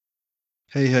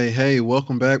Hey, hey, hey,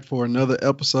 welcome back for another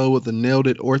episode with the Nailed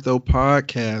It Ortho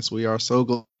podcast. We are so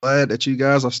glad that you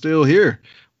guys are still here.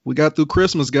 We got through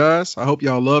Christmas, guys. I hope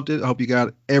y'all loved it. I hope you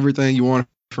got everything you wanted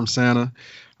from Santa.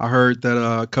 I heard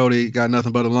that Cody got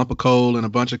nothing but a lump of coal and a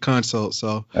bunch of consults.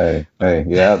 So, Yeah, it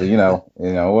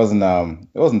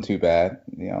wasn't too bad.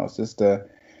 It's just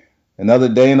another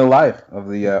day in the life of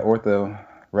the ortho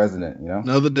resident.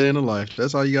 another day in the life.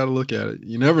 That's how you got to look at it.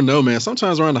 You never know, man.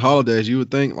 Sometimes around the holidays, you would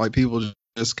think like people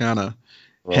just kind of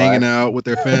hanging Relax. out with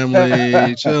their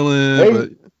family, chilling, Maybe but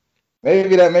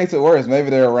maybe that makes it worse. Maybe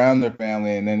they're around their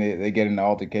family and then they get into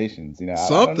altercations. I don't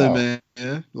something, know.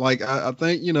 man. Like I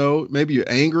think maybe you're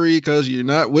angry because you're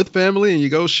not with family and you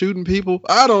go shooting people.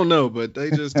 I don't know, but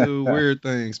they just do weird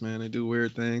things, man. They do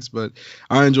weird things. But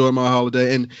I enjoyed my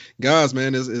holiday. And guys,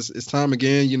 man, it's time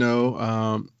again.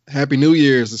 Happy New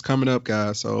Year's is coming up,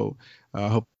 guys. So I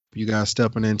hope you guys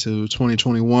stepping into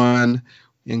 2021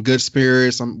 in good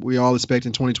spirits. We all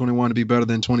expecting 2021 to be better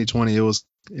than 2020. It Of was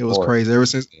course. crazy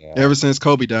Yeah. ever since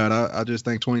Kobe died. I just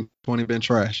think 2020 been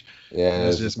trash. Yeah,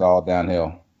 That's it's just just me. all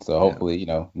downhill. So Yeah. hopefully,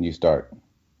 you start.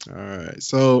 All right.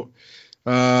 So,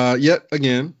 yet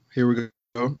again, here we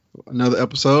go. Another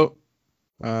episode.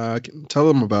 Tell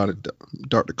them about it,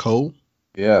 Dr. Cole.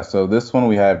 Yeah, so this one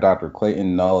we have Dr.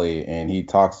 Clayton Nully, and he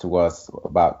talks to us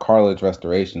about cartilage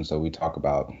restoration. So we talk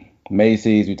about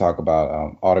Macy's, we talk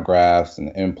about autographs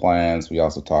and implants. We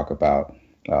also talk about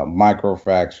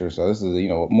microfracture. So this is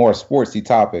more sportsy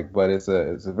topic, but it's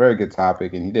a very good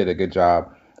topic, and he did a good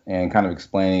job and kind of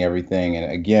explaining everything.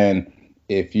 And again,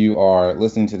 if you are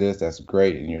listening to this, that's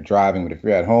great, and you're driving. But if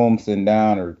you're at home, sitting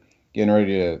down, or getting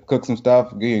ready to cook some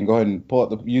stuff, you can go ahead and pull up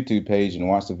the YouTube page and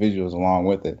watch the visuals along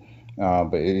with it.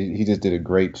 He just did a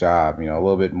great job. A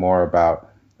little bit more about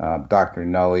Dr.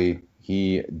 Nully.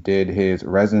 He did his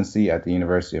residency at the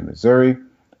University of Missouri.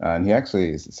 And he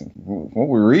actually, what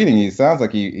we're reading, he sounds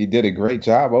like he did a great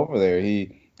job over there.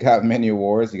 He got many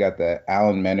awards. He got the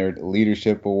Alan Menard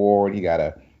Leadership Award. He got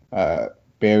a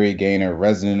Barry Gaynor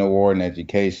Resident Award in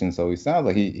Education. So he sounds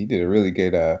like he did a really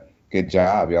good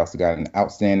job. He also got an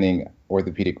Outstanding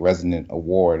Orthopedic Resident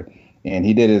Award, and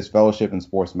he did his fellowship in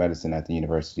sports medicine at the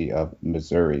University of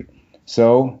Missouri.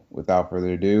 So, without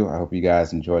further ado, I hope you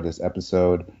guys enjoyed this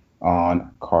episode on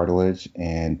cartilage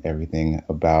and everything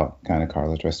about kind of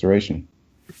cartilage restoration.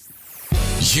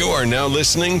 You are now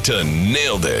listening to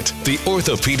Nailed It, the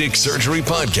Orthopedic Surgery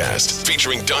Podcast,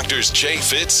 featuring doctors Jay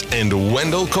Fitz and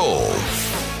Wendell Cole.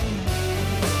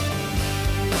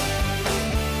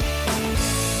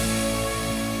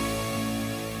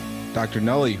 Dr.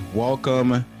 Nully,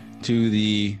 welcome to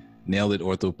the Nailed It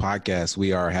Ortho podcast.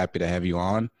 We are happy to have you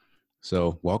on.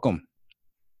 So welcome.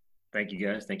 Thank you,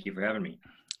 guys. Thank you for having me.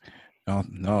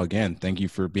 No, again, thank you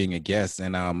for being a guest.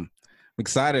 And I'm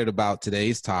excited about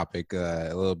today's topic,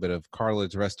 a little bit of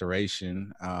cartilage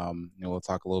restoration. We'll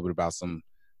talk a little bit about some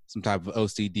type of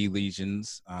OCD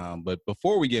lesions. But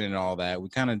before we get into all that, we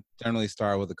kind of generally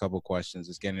start with a couple of questions,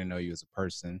 just getting to know you as a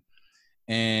person.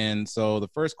 And so the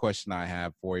first question I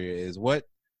have for you is what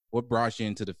brought you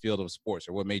into the field of sports,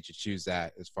 or what made you choose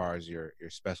that as far as your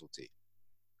specialty?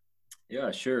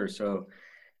 Yeah, sure. So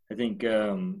I think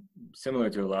similar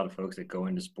to a lot of folks that go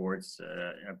into sports,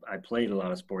 I played a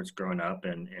lot of sports growing up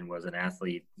and was an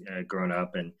athlete growing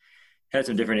up and had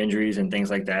some different injuries and things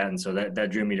like that. And so that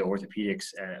drew me to orthopedics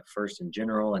first in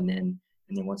general. And then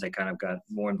once I kind of got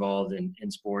more involved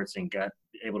in sports and got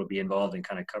able to be involved in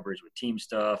kind of coverage with team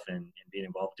stuff and being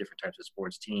involved with different types of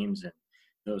sports teams and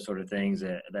those sort of things,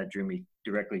 that drew me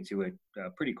directly to it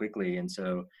pretty quickly. And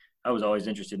so I was always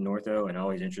interested in ortho and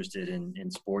always interested in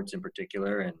sports in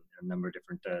particular, and a number of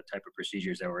different type of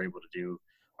procedures that we're able to do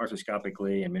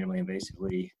arthroscopically and minimally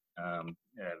invasively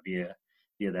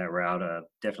via that route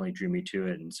definitely drew me to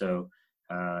it. And so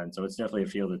it's definitely a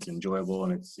field that's enjoyable,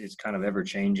 and it's kind of ever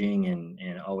changing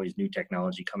and always new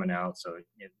technology coming out. So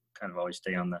it kind of always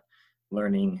stay on the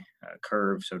learning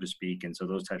curve, so to speak. And so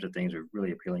those types of things are really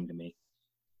appealing to me.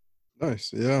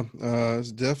 Nice. Yeah.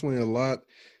 It's definitely a lot.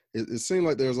 It seems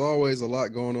like there's always a lot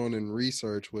going on in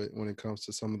research when it comes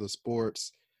to some of the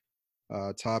sports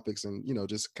topics and,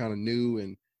 just kind of new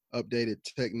and updated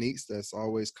techniques that's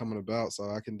always coming about. So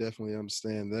I can definitely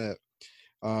understand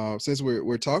that. Since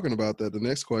we're talking about that, the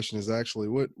next question is actually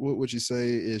what would you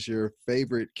say is your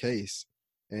favorite case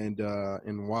and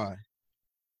why?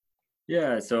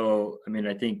 Yeah, so I mean,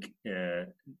 I think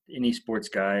any sports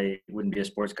guy wouldn't be a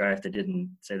sports guy if they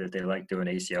didn't say that they like doing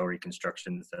ACL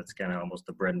reconstructions. That's kind of almost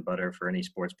the bread and butter for any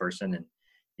sports person. And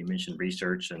you mentioned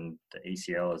research, and the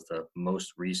ACL is the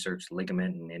most researched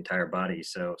ligament in the entire body.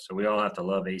 So we all have to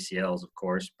love ACLs, of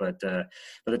course. But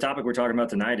the topic we're talking about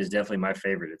tonight is definitely my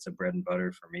favorite. It's a bread and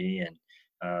butter for me, and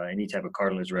any type of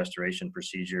cartilage restoration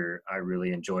procedure I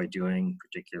really enjoy doing,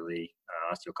 particularly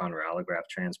osteochondral allograft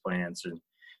transplants and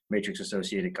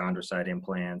matrix-associated chondrocyte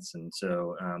implants. And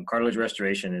so cartilage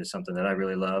restoration is something that I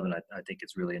really love, and I think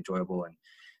it's really enjoyable, and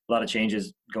a lot of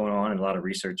changes going on and a lot of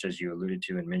research, as you alluded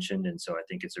to and mentioned. And so I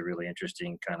think it's a really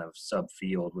interesting kind of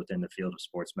subfield within the field of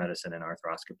sports medicine and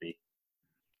arthroscopy.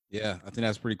 Yeah, I think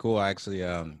that's pretty cool. I actually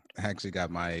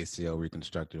got my ACL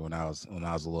reconstructed when I was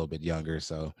a little bit younger,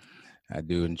 so I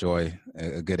do enjoy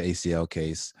a good ACL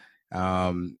case.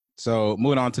 So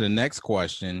moving on to the next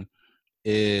question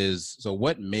is, so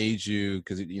what made you,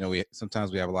 because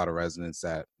sometimes we have a lot of residents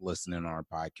that listen in on our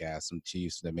podcast, some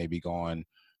chiefs that may be going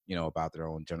about their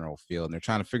own general field, and they're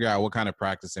trying to figure out what kind of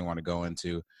practice they want to go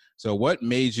into. So what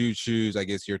made you choose, I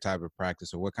guess, your type of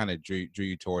practice, or what kind of drew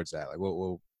you towards that? Like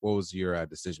what was your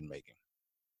decision making?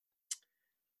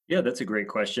 Yeah, that's a great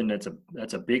question.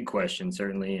 That's a big question,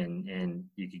 certainly. And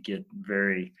you could get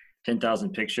very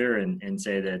 10,000 picture and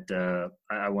say that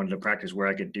I wanted to practice where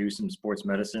I could do some sports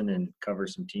medicine and cover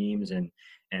some teams and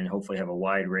hopefully have a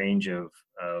wide range of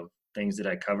things that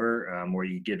I cover, where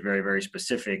you get very, very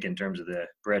specific in terms of the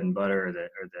bread and butter or the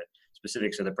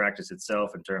specifics of the practice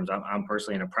itself. In terms, I'm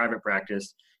personally in a private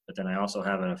practice, but then I also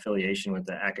have an affiliation with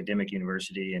the academic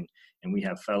university, and we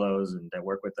have fellows that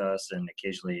work with us, and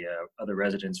occasionally other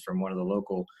residents from one of the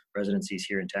local residencies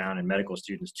here in town, and medical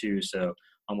students too. So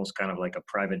almost kind of like a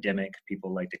private-demic,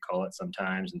 people like to call it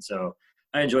sometimes. And so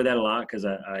I enjoy that a lot because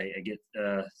I get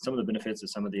some of the benefits of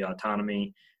some of the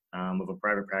autonomy of a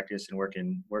private practice and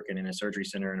working in a surgery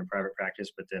center in a private practice.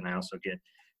 But then I also get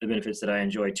the benefits that I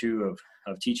enjoy too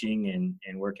of teaching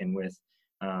and working with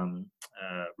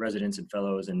residents and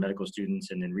fellows and medical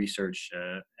students, and then research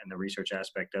and the research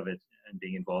aspect of it, and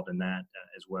being involved in that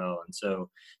as well. And so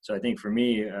I think for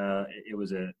me, it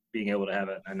was being able to have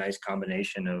a nice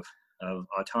combination of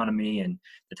autonomy and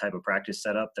the type of practice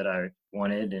setup that I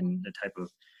wanted, and the type of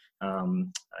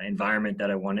environment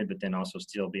that I wanted, but then also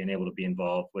still being able to be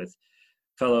involved with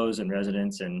fellows and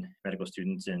residents and medical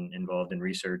students and involved in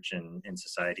research and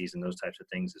societies and those types of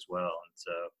things as well. And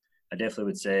so I definitely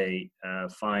would say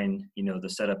find the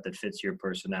setup that fits your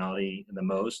personality the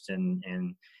most,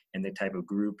 and the type of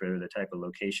group or the type of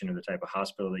location or the type of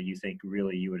hospital that you think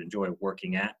really you would enjoy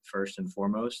working at first and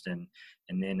foremost, and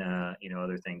then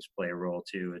other things play a role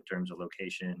too in terms of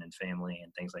location and family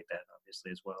and things like that,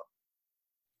 obviously, as well.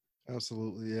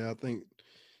 Absolutely. Yeah, I think,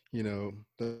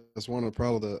 that's one of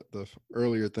probably the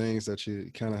earlier things that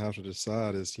you kind of have to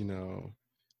decide is,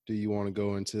 do you want to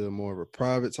go into more of a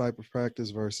private type of practice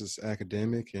versus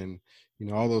academic? And,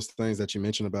 all those things that you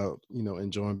mentioned about,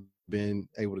 enjoying being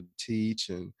able to teach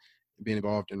and being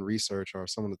involved in research are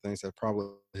some of the things that probably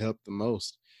help the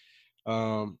most.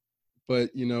 But,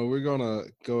 we're going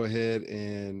to go ahead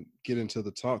and get into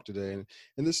the talk today.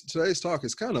 And today's talk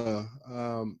is kind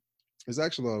of, it's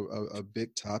actually a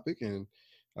big topic, and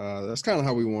that's kind of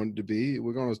how we want it to be.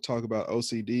 We're going to talk about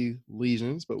OCD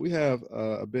lesions, but we have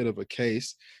a bit of a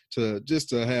case to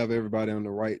have everybody on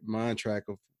the right mind track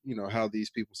of, how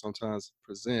these people sometimes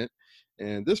present.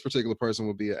 And this particular person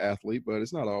will be an athlete, but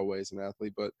it's not always an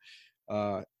athlete. But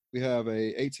we have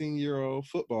a 18-year-old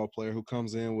football player who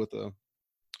comes in with a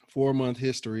 4-month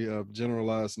history of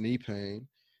generalized knee pain.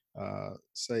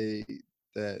 Say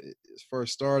that it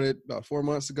first started about 4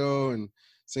 months ago and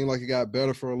seemed like it got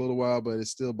better for a little while, but it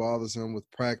still bothers him with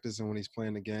practice and when he's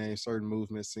playing the game. Certain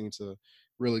movements seem to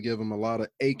really give him a lot of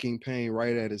aching pain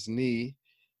right at his knee.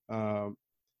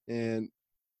 And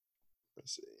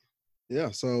let's see.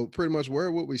 Yeah, so pretty much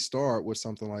where would we start with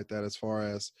something like that as far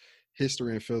as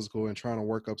history and physical and trying to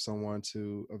work up someone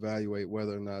to evaluate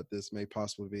whether or not this may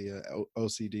possibly be an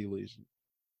OCD lesion?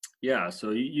 Yeah, so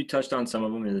you touched on some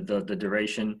of them, the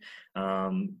duration.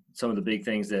 Some of the big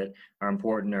things that are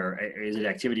important are, is it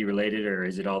activity related or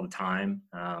is it all the time?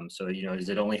 So, does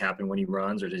it only happen when he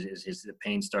runs, or is the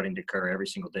pain starting to occur every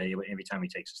single day, every time he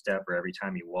takes a step or every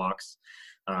time he walks?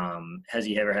 Has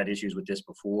he ever had issues with this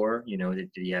before? Did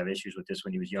he have issues with this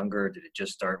when he was younger? Did it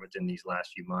just start within these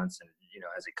last few months? And,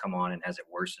 has it come on and has it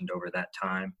worsened over that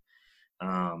time?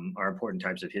 Are important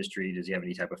types of history. Does he have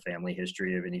any type of family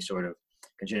history of any sort of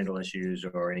congenital issues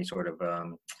or any sort of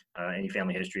any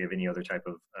family history of any other type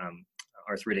of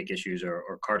arthritic issues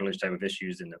or cartilage type of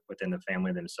issues within the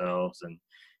family themselves?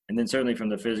 And then certainly from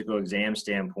the physical exam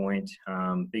standpoint,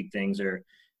 big things are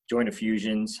joint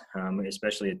effusions,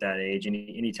 especially at that age.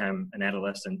 Anytime an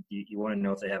adolescent, you want to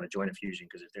know if they have a joint effusion,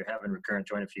 because if they're having recurrent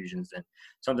joint effusions, then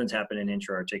something's happening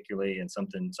intra-articularly and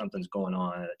something's going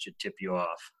on that should tip you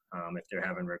off if they're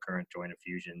having recurrent joint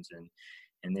effusions.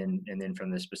 And then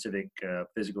from the specific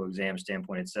physical exam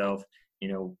standpoint itself,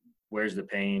 where's the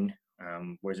pain?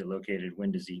 Where's it located?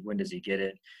 When does he get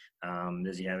it?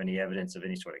 Does he have any evidence of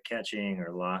any sort of catching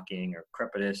or locking or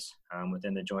crepitus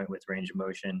within the joint with range of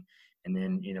motion? And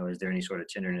then, is there any sort of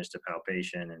tenderness to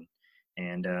palpation?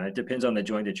 And it depends on the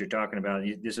joint that you're talking about.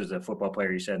 This is a football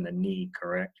player, you said, in the knee,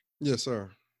 correct? Yes,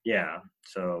 sir. Yeah.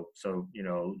 So a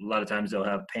lot of times they'll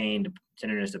have pain,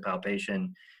 tenderness to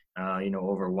palpation,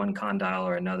 over one condyle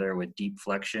or another with deep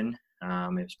flexion,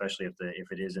 especially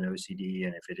if it is an OCD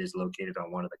and if it is located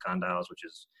on one of the condyles, which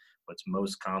is what's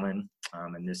most common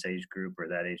in this age group or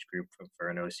that age group for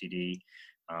an OCD.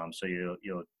 So you'll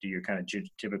do your kind of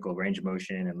typical range of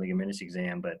motion and ligamentous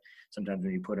exam, but sometimes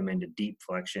when you put them into deep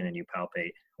flexion and you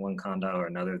palpate one condyle or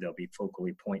another, they'll be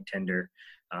focally point tender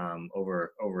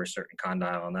over a certain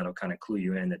condyle, and that'll kind of clue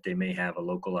you in that they may have a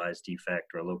localized defect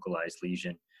or a localized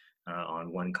lesion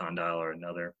on one condyle or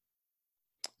another.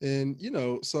 And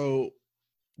so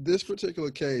this particular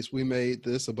case, we made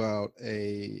this about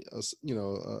an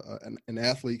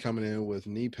athlete coming in with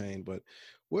knee pain, but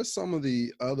what's some of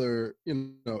the other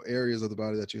areas of the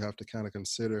body that you have to kind of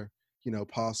consider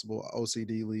possible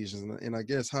OCD lesions, and I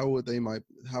guess how would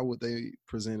they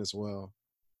present as well?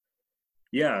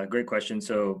 Yeah, great question.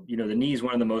 So the knee is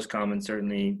one of the most common,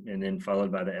 certainly, and then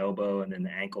followed by the elbow, and then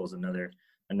the ankle is another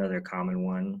common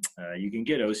one. You can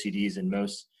get OCDs in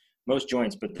most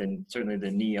joints, but then certainly the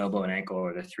knee, elbow, and ankle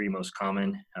are the three most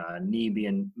common. Knee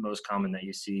being most common that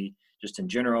you see just in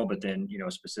general, but then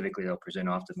specifically they'll present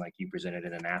often like you presented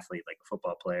in an athlete, like a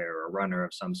football player or a runner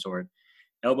of some sort.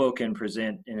 Elbow can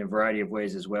present in a variety of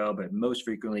ways as well, but most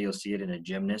frequently you'll see it in a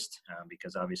gymnast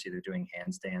because obviously they're doing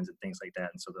handstands and things like that,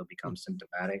 and so they'll become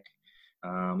symptomatic.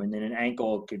 And then an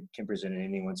ankle can present in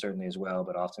anyone certainly as well,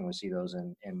 but often we see those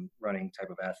in running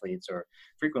type of athletes, or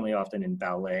frequently often in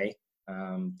ballet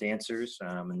dancers,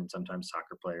 and then sometimes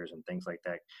soccer players and things like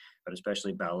that. But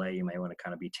especially ballet, you may want to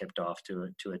kind of be tipped off to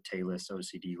a talus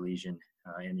OCD lesion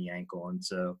in the ankle. And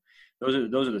so those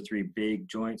are the three big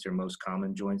joints or most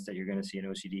common joints that you're going to see in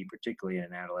OCD, particularly in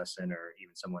an adolescent or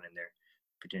even someone in their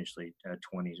potentially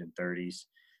 20s and 30s.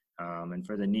 And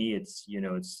for the knee, it's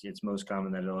most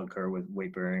common that it'll occur with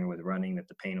weight bearing or with running, that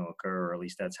the pain will occur, or at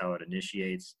least that's how it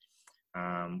initiates.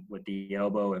 With the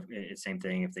elbow, it's same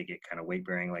thing. If they get kind of weight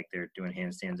bearing, like they're doing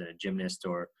handstands at a gymnast,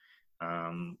 or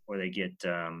they get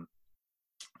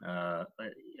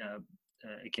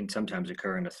it can sometimes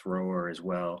occur in a thrower as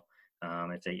well.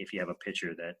 If you have a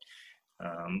pitcher that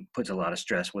puts a lot of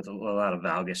stress, with a lot of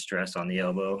valgus stress on the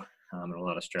elbow, and a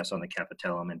lot of stress on the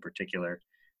capitellum in particular,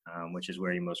 which is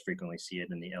where you most frequently see it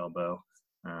in the elbow.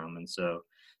 And so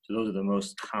those are the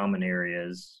most common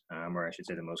areas, or I should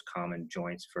say the most common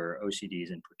joints for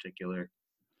OCDs in particular.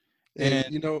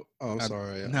 And I'm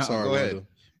sorry. No, go ahead.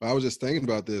 I was just thinking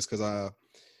about this because I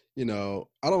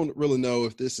don't really know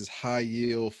if this is high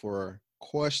yield for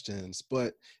questions,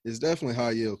 but it's definitely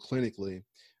high yield clinically.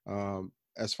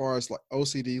 As far as like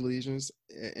OCD lesions,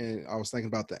 and I was thinking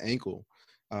about the ankle,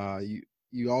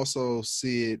 you also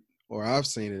see it, or I've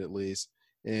seen it at least,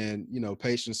 in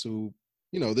patients who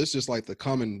this is just like the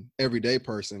common everyday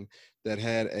person that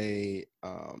had a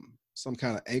some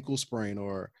kind of ankle sprain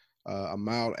or a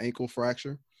mild ankle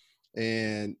fracture,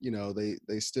 and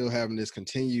they still having this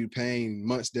continued pain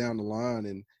months down the line,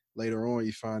 and later on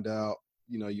you find out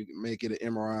you may get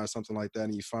an MRI or something like that,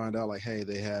 and you find out like, hey,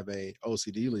 they have a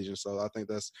OCD lesion. So I think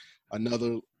that's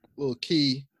another little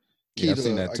key I've to,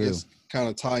 seen that too. I guess, kind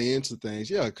of tie into things.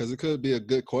 Yeah, because it could be a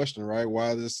good question, right?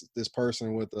 Why this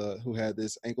person with who had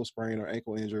this ankle sprain or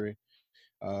ankle injury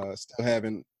still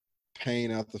having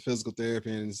pain after physical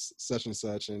therapy and such,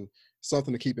 and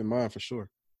something to keep in mind for sure.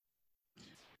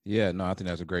 Yeah, no, I think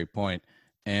that's a great point.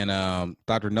 And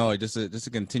Dr. Noe, just to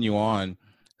continue on,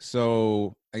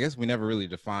 so I guess we never really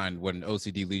defined what an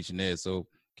OCD lesion is. So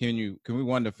can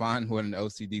we define what an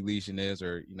OCD lesion is,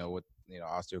 or what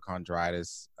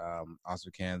osteochondritis,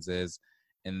 osteocans is,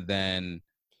 and then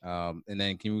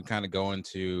can we kind of go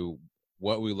into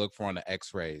what we look for on the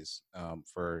X-rays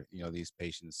for these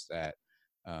patients that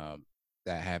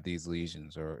have these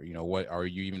lesions, or what are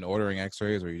you even ordering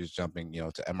X-rays, or are you just jumping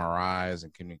to MRIs,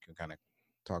 and can you kind of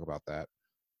talk about that?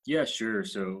 Yeah, sure.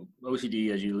 So OCD,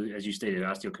 as you stated,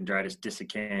 osteochondritis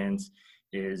dissecans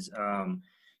is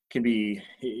can be,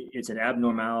 it's an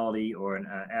abnormality or an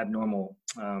abnormal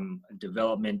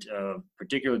development of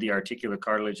particularly the articular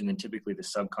cartilage, and then typically the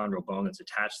subchondral bone that's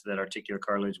attached to that articular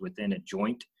cartilage within a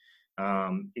joint.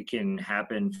 It can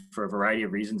happen for a variety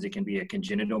of reasons. It can be a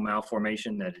congenital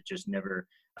malformation that it just never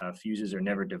fuses or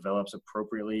never develops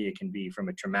appropriately. It can be from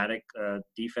a traumatic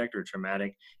defect or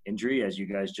traumatic injury, as you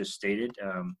guys just stated,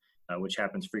 which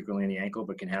happens frequently in the ankle,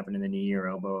 but can happen in the knee or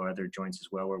elbow or other joints as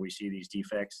well, where we see these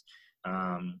defects.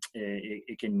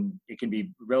 It can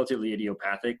be relatively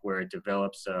idiopathic, where it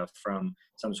develops from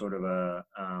some sort of a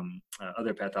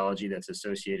other pathology that's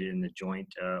associated in the joint,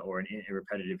 or a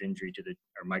repetitive injury to the,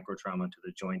 or microtrauma to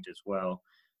the joint as well.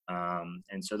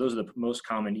 And so those are the most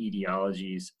common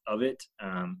etiologies of it.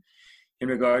 In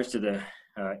regards to the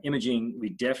imaging, we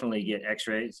definitely get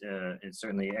x-rays, and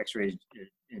certainly x-rays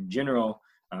in general,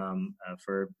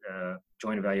 for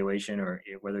joint evaluation, or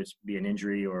whether it's be an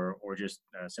injury or just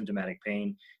symptomatic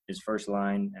pain, is first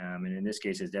line. And in this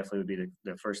case, it definitely would be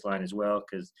the first line as well,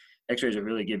 because x-rays will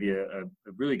really give you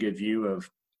a really good view of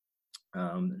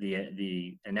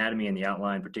the anatomy and the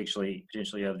outline, potentially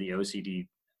of the OCD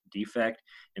defect.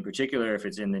 In particular, if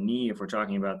it's in the knee, if we're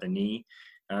talking about the knee,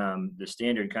 the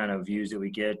standard kind of views that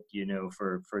we get,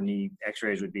 for knee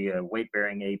x-rays would be a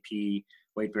weight-bearing AP,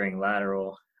 weight-bearing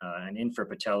lateral, an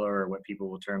infrapatellar, or what people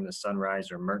will term the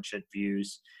sunrise or Merchant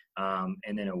views,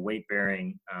 and then a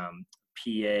weight-bearing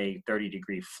PA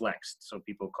 30-degree flexed. So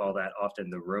people call that often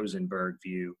the Rosenberg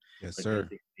view. Yes, sir.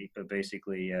 But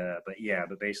basically,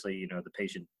 the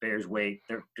patient bears weight,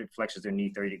 flexes their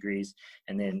knee 30 degrees,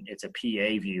 and then it's a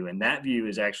PA view. And that view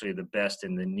is actually the best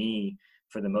in the knee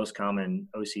for the most common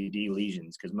OCD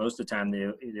lesions, because most of the time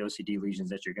the OCD lesions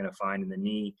that you're going to find in the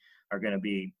knee are going to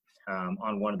be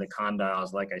on one of the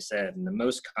condyles, like I said. And the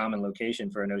most common location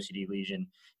for an OCD lesion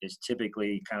is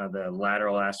typically kind of the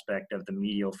lateral aspect of the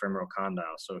medial femoral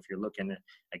condyle. So if you're looking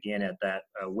again at that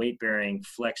weight-bearing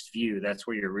flexed view, that's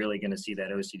where you're really going to see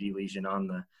that OCD lesion on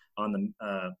the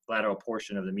lateral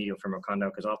portion of the medial femoral condyle,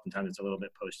 because oftentimes it's a little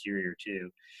bit posterior too.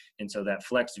 And so that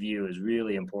flexed view is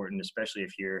really important, especially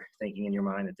if you're thinking in your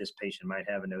mind that this patient might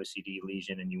have an OCD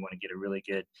lesion and you want to get a really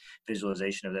good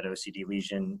visualization of that OCD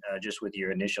lesion just with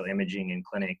your initial imaging in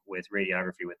clinic with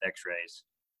radiography with x-rays.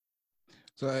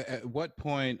 So at what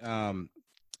point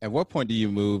do you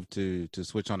move to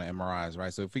switch on to MRIs,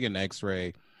 right? So if we get an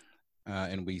x-ray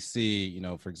and we see,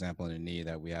 for example, in the knee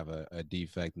that we have a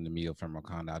defect in the medial femoral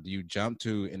condyle, do you jump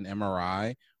to an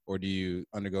MRI, or do you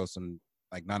undergo some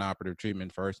like non-operative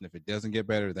treatment first, and if it doesn't get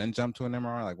better, then jump to an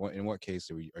MRI? Like, in what case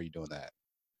are you doing that?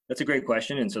 That's a great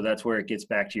question. And so that's where it gets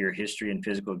back to your history and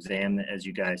physical exam, as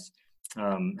you guys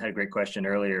had a great question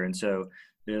earlier. And so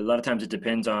a lot of times it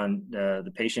depends on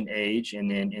the patient age, and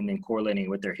then correlating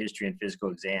with their history and physical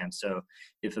exam. So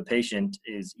if the patient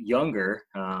is younger,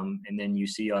 and then you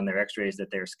see on their x-rays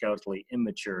that they're skeletally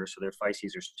immature, so their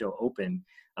physes are still open,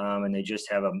 and they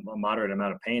just have a moderate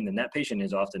amount of pain, then that patient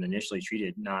is often initially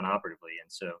treated non-operatively.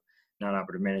 And so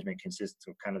non-operative management consists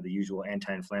of kind of the usual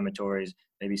anti-inflammatories,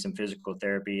 maybe some physical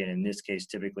therapy, and in this case,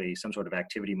 typically some sort of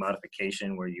activity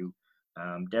modification where you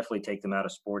definitely take them out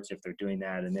of sports if they're doing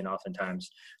that, and then oftentimes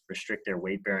restrict their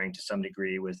weight bearing to some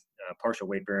degree with partial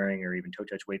weight bearing or even toe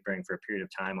touch weight bearing for a period of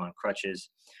time on crutches.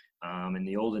 In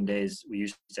the olden days, we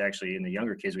used to actually, in the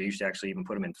younger kids, we used to actually even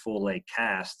put them in full leg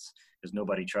casts, because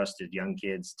nobody trusted young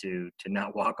kids to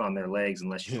not walk on their legs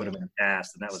unless you put them in a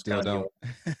cast, and that was Still kind of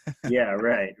don't. Yeah,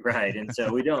 right. And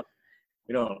so we don't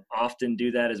often do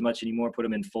that as much anymore, put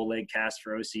them in full leg casts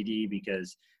for OCD,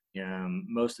 because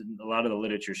a lot of the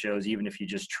literature shows even if you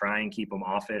just try and keep them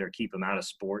off it or keep them out of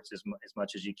sports as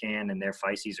much as you can, and their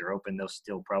physes are open, they'll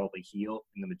still probably heal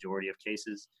in the majority of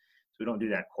cases. So we don't do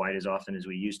that quite as often as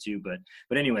we used to,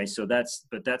 but anyway, so that's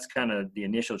kind of the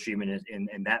initial treatment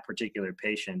in that particular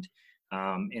patient.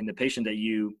 And the patient that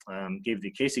you gave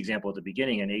the case example at the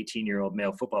beginning, an 18-year-old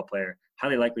male football player,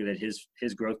 highly likely that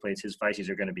his growth plates, his physes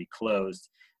are going to be closed,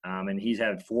 and he's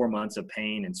had 4 months of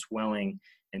pain and swelling.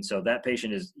 And so that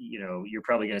patient is, you're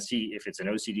probably going to see, if it's an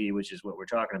OCD, which is what we're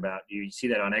talking about, you see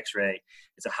that on x-ray,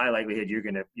 it's a high likelihood you're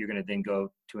going to then go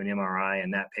to an MRI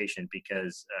in that patient,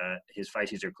 because his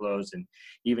physes are closed. And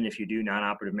even if you do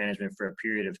non-operative management for a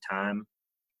period of time,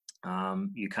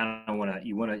 you kind of want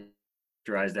to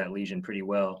characterize that lesion pretty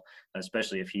well,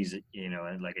 especially if he's,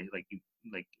 like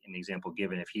in the example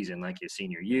given, if he's in like his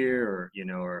senior year,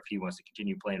 or if he wants to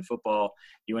continue playing football,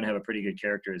 you want to have a pretty good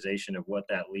characterization of what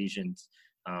that lesion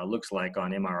looks like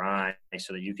on MRI,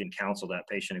 so that you can counsel that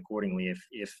patient accordingly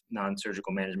if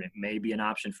non-surgical management may be an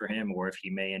option for him, or if he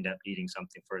may end up needing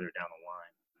something further down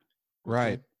the line.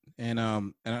 Right. And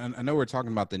I know we're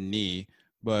talking about the knee,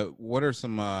 But what are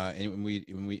some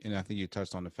and I think you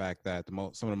touched on the fact that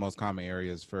some of the most common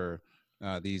areas for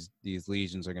these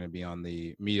lesions are going to be on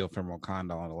the medial femoral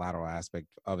condyle on the lateral aspect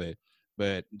of it.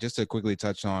 But just to quickly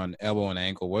touch on elbow and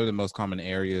ankle, what are the most common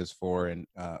areas for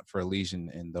a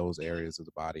lesion in those areas of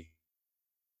the body?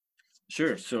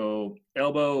 Sure. So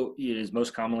elbow is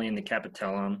most commonly in the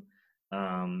capitellum.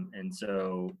 And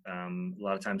so a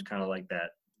lot of times kind of like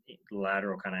that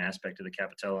lateral kind of aspect of the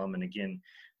capitellum. And again,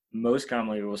 most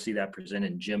commonly we'll see that present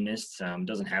in gymnasts.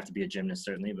 Doesn't have to be a gymnast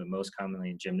certainly, but most commonly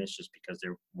in gymnasts just because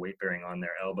they're weight bearing on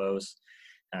their elbows.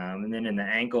 And then in the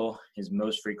ankle is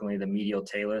most frequently the medial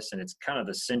talus, and it's kind of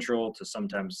the central to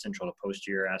sometimes central to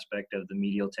posterior aspect of the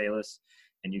medial talus.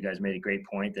 And you guys made a great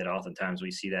point that oftentimes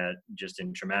we see that just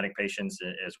in traumatic patients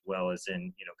as well as in,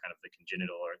 kind of the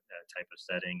congenital or type of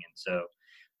setting. And so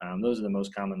those are the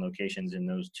most common locations in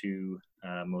those two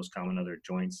most common other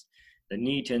joints. The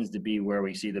knee tends to be where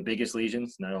we see the biggest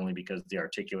lesions, not only because the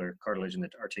articular cartilage in the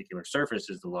articular surface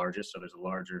is the largest, so there's a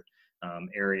larger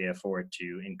area for it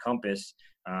to encompass,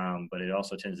 but it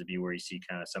also tends to be where you see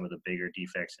kind of some of the bigger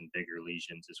defects and bigger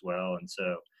lesions as well. And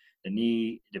so the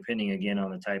knee, depending again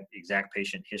on the type, exact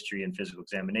patient history and physical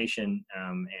examination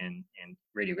and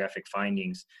radiographic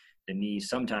findings, the knee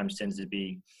sometimes tends to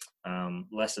be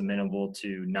less amenable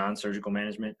to non-surgical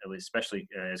management, at least especially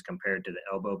as compared to the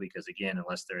elbow, because again,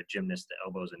 unless they're a gymnast, the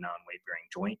elbow is a non-weight bearing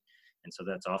joint. And so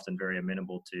that's often very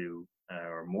amenable to,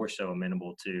 or more so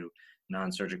amenable to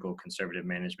non-surgical conservative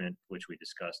management, which we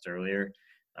discussed earlier.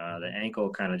 The ankle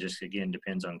kind of just, again,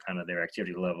 depends on kind of their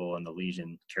activity level and the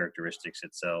lesion characteristics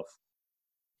itself.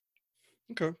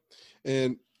 Okay.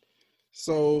 And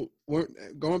so we're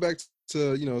going back to,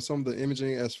 some of the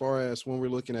imaging as far as when we're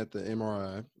looking at the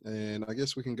MRI, and I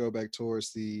guess we can go back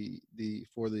towards the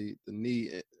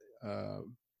knee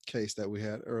case that we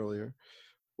had earlier.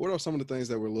 What are some of the things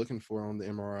that we're looking for on the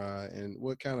MRI, and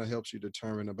what kind of helps you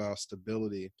determine about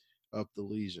stability of the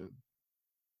lesion?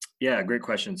 Yeah, great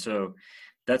question. So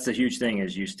that's a huge thing,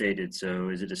 as you stated. So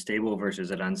is it a stable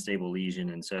versus an unstable lesion?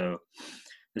 And so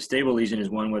the stable lesion is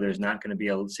one where there's not going to be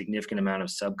a significant amount of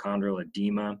subchondral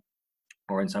edema,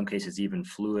 or in some cases even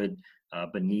fluid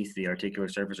beneath the articular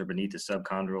surface or beneath the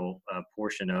subchondral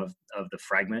portion of the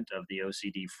fragment, of the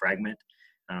OCD fragment.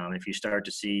 If you start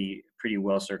to see pretty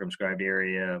well circumscribed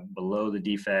area below the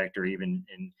defect, or even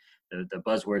in the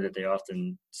buzzword that they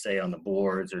often say on the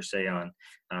boards or say on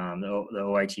the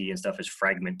OIT and stuff is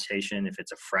fragmentation. If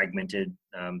it's a fragmented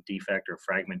defect or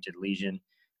fragmented lesion,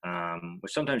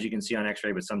 which sometimes you can see on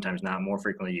x-ray, but sometimes not. More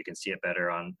frequently, you can see it better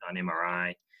on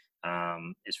MRI,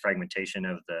 is fragmentation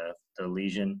of the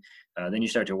lesion. Then you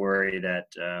start to worry that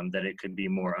it could be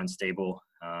more unstable.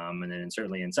 And then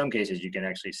certainly in some cases, you can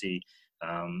actually see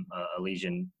a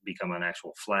lesion become an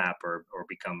actual flap or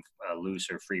become loose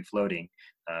or free floating,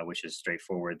 which is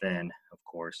straightforward then, of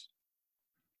course.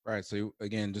 Right. So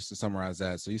again, just to summarize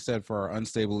that, so you said for our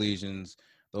unstable lesions,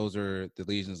 those are the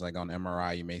lesions like on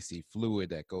MRI, you may see fluid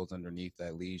that goes underneath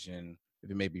that lesion.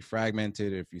 If it may be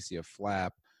fragmented, if you see a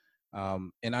flap.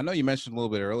 And I know you mentioned a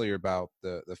little bit earlier about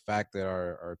the fact that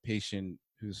our patient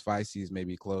whose physes may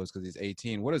be closed because he's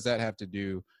 18. What does that have to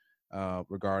do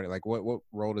regarding, like, what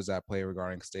role does that play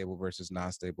regarding stable versus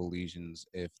non-stable lesions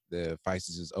if the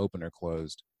physes is open or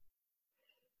closed?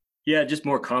 Yeah, just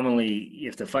more commonly,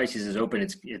 if the physis is open,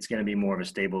 it's going to be more of a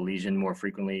stable lesion more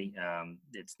frequently.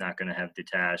 It's not going to have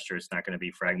detached, or it's not going to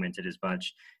be fragmented as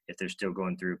much if they're still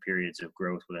going through periods of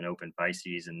growth with an open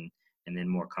physis, and then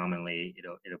more commonly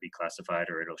it'll be classified,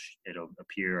 or it'll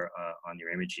appear on your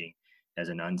imaging as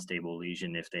an unstable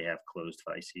lesion if they have closed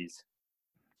physes.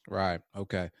 Right.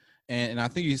 Okay. And I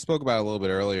think you spoke about it a little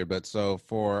bit earlier, but so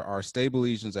for our stable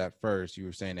lesions at first, you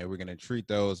were saying that we're going to treat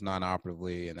those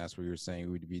non-operatively, and that's where you were saying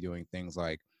we'd be doing things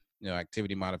like,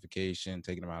 activity modification,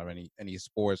 taking them out of any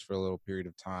sports for a little period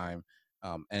of time,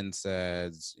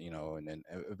 NSAIDs, and then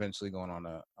eventually going on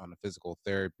a physical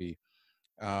therapy.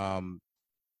 I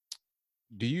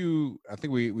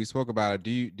think we spoke about it.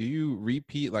 Do you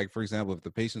repeat, like, for example, if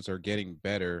the patients are getting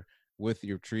better with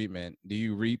your treatment, do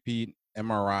you repeat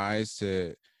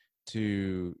MRIs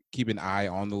to keep an eye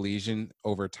on the lesion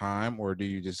over time, or do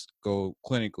you just go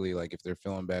clinically, like if they're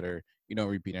feeling better, you don't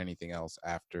repeat anything else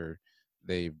after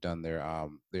they've done their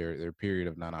period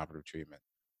of non-operative treatment?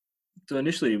 So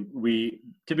initially, we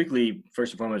typically,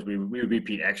 first and foremost, we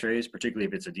repeat x-rays, particularly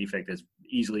if it's a defect that's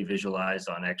easily visualized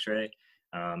on x-ray.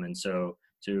 And so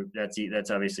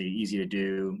that's obviously easy to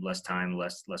do, less time,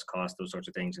 less cost, those sorts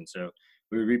of things. And so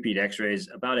we repeat x-rays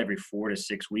about every 4 to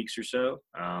 6 weeks or so.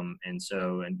 And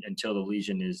so until the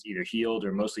lesion is either healed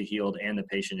or mostly healed and the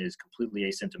patient is completely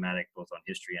asymptomatic, both on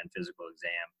history and physical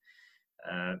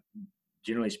exam.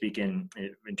 generally speaking,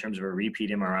 in terms of a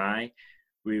repeat MRI,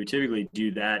 we would typically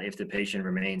do that if the patient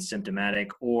remains symptomatic,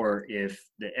 or if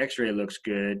the x-ray looks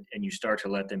good and you start to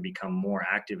let them become more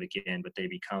active again, but they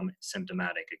become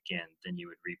symptomatic again, then you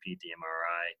would repeat the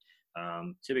MRI.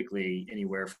 Typically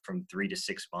anywhere from 3 to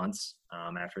 6 months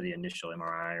after the initial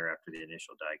MRI or after the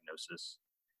initial diagnosis.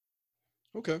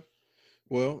 Okay.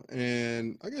 Well,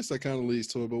 and I guess that kind of leads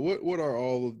to it, but what are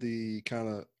all of the kind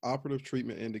of operative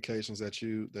treatment indications that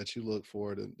you look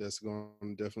for that's going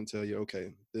to definitely tell you,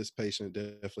 okay, this patient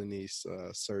definitely needs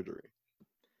surgery?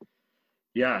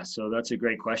 Yeah, so that's a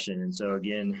great question. And so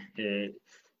again,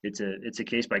 it's a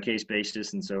case by case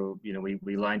basis. And so, you know,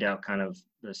 we lined out kind of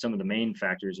some of the main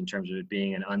factors in terms of it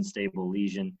being an unstable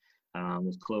lesion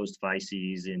with closed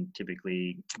physes, and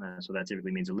typically, so that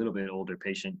typically means a little bit older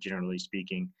patient, generally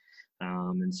speaking.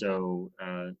 And so,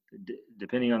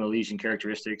 depending on the lesion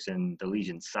characteristics and the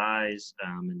lesion size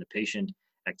and the patient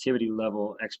activity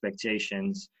level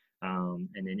expectations, and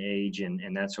then age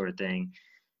and that sort of thing,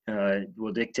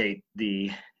 will dictate the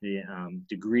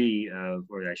degree of,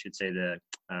 or I should say, the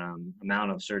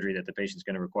amount of surgery that the patient's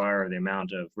going to require, or the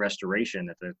amount of restoration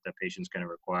that the patient's going to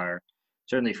require.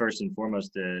 Certainly, first and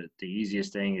foremost, the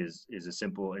easiest thing is a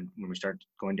simple, and when we start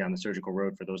going down the surgical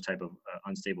road for those type of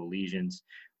unstable lesions,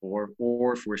 or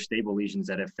for stable lesions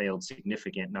that have failed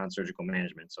significant non-surgical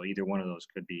management. So either one of those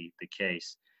could be the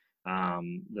case.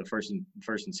 The first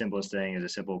and simplest thing is a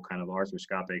simple kind of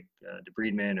arthroscopic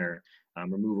debridement or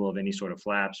removal of any sort of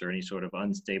flaps or any sort of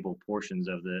unstable portions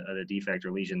of the defect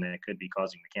or lesion that could be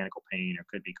causing mechanical pain or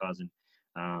could be causing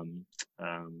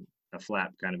a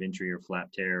flap kind of injury or flap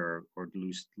tear or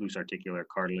loose articular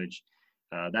cartilage.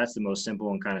 That's the most simple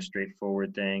and kind of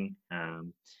straightforward thing.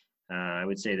 I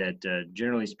would say that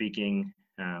generally speaking,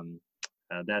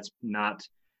 that's not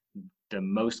the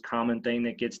most common thing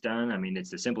that gets done. I mean, it's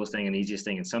the simplest thing and easiest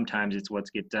thing, and sometimes it's what's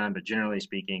get done. But generally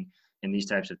speaking, in these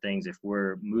types of things, if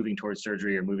we're moving towards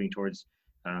surgery or moving towards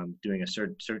doing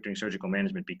surgical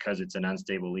management because it's an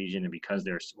unstable lesion and because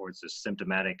it's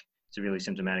a severely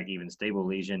symptomatic, even stable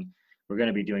lesion, we're going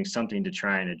to be doing something to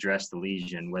try and address the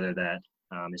lesion, whether that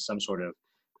is some sort of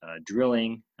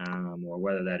drilling, or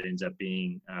whether that ends up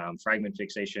being fragment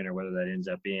fixation, or whether that ends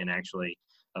up being actually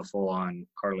a full-on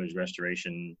cartilage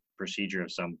restoration procedure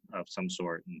of some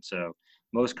sort. And so,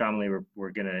 most commonly,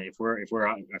 we're gonna, if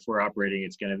we're operating,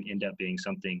 it's gonna end up being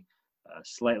something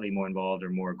slightly more involved or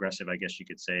more aggressive, I guess you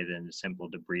could say, than a simple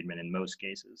debridement in most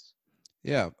cases.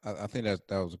 Yeah, I think that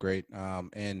was great.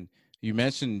 And you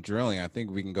mentioned drilling. I think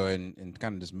we can go ahead and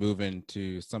kind of just move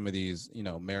into some of these,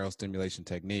 marrow stimulation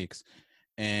techniques.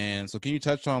 And so can you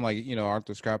touch on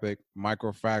arthroscopic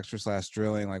microfracture /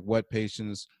 drilling, like what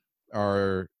patients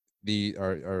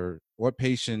what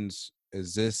patients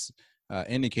is this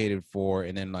indicated for?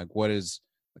 And then what is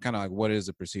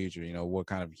the procedure? What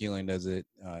kind of healing does it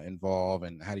involve,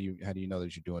 and how do you know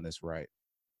that you're doing this right?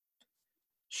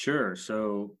 Sure.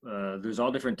 So there's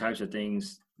all different types of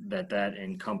things that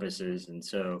encompasses. And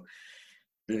so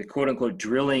the quote unquote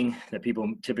drilling that people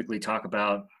typically talk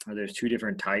about, there's two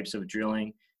different types of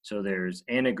drilling. So there's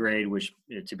antegrade, which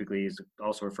typically is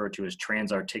also referred to as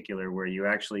transarticular, where you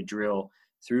actually drill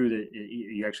through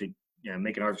you actually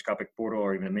make an arthroscopic portal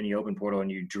or even a mini open portal, and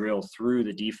you drill through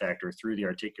the defect or through the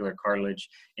articular cartilage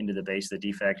into the base of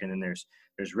the defect. And then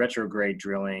there's retrograde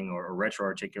drilling or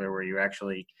retroarticular, where you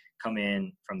actually come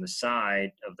in from the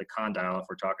side of the condyle, if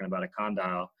we're talking about a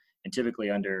condyle, and typically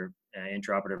under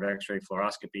intraoperative X-ray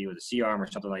fluoroscopy with a C-arm or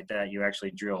something like that, you actually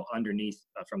drill underneath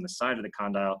from the side of the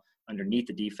condyle, underneath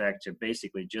the defect, to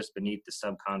basically just beneath the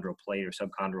subchondral plate or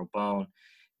subchondral bone.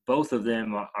 Both of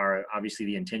them are obviously,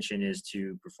 the intention is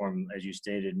to perform, as you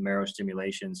stated, marrow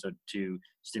stimulation. So to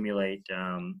stimulate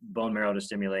bone marrow, to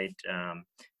stimulate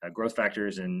growth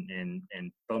factors and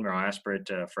bone marrow aspirate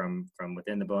from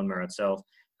within the bone marrow itself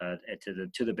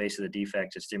to the base of the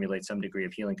defect, to stimulate some degree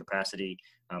of healing capacity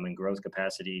and growth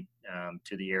capacity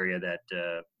to the area that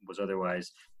was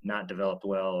otherwise not developed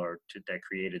well, or that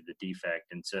created the defect.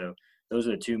 And so those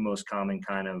are the two most common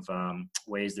kind of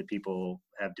ways that people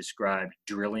have described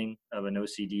drilling of an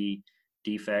OCD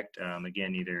defect.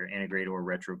 Again, either antegrade or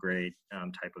retrograde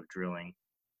type of drilling.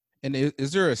 And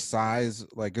is there a size,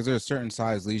 is there a certain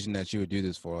size lesion that you would do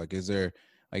this for? Like, is there,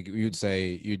 you'd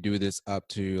say you do this up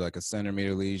to like a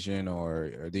centimeter lesion,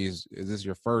 or is this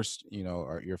your first,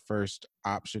 or your first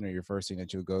option, or your first thing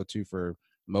that you'll go to for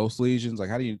most lesions? Like,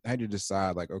 how do you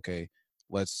decide, like, okay,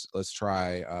 let's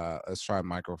try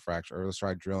microfracture, or let's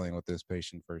try drilling with this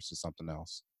patient versus something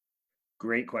else?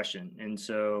 Great question. And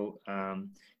so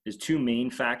there's two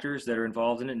main factors that are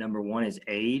involved in it. Number one is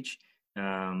age.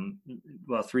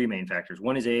 well, three main factors.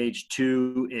 One is age,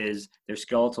 two is their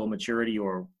skeletal maturity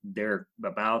or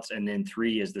thereabouts, and then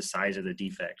three is the size of the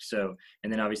defect. So,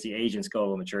 and then obviously age and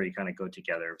skeletal maturity kind of go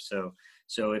together.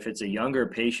 So if it's a younger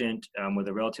patient with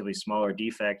a relatively smaller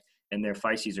defect and their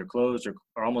physes are closed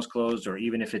or almost closed, or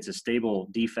even if it's a stable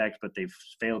defect but they've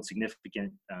failed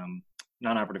significant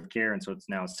non-operative care, and so it's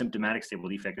now a symptomatic stable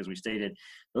defect, as we stated,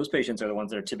 those patients are the ones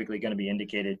that are typically going to be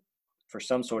indicated for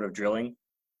some sort of drilling,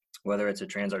 whether it's a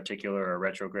transarticular or a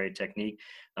retrograde technique,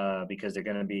 because they're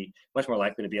going to be much more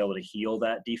likely to be able to heal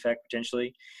that defect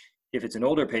potentially. If it's an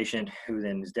older patient who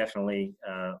then is definitely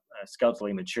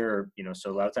skeletally mature,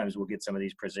 so a lot of times we'll get some of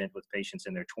these present with patients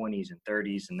in their 20s and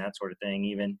 30s and that sort of thing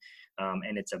even,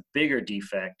 and it's a bigger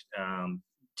defect,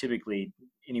 typically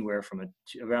anywhere from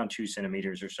around 2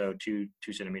 centimeters or so, 2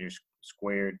 centimeters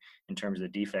squared in terms of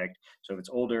the defect. So if it's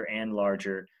older and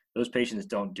larger, those patients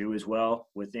don't do as well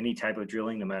with any type of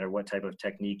drilling, no matter what type of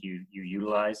technique you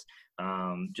utilize,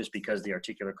 just because the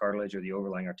articular cartilage or the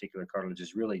overlying articular cartilage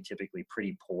is really typically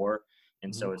pretty poor.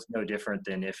 And so it's no different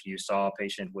than if you saw a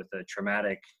patient with a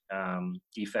traumatic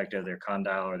defect of their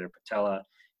condyle or their patella,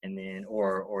 and then,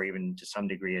 or even to some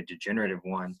degree a degenerative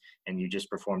one, and you just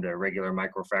performed a regular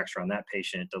microfracture on that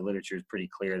patient. The literature is pretty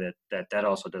clear that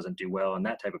also doesn't do well in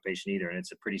that type of patient either, and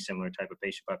it's a pretty similar type of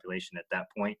patient population at that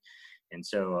point. And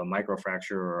so a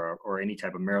microfracture or any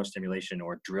type of marrow stimulation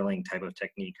or drilling type of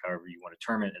technique, however you want to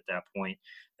term it at that point,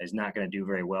 is not going to do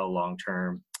very well long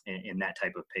term in that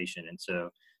type of patient. And so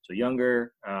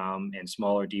younger and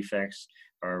smaller defects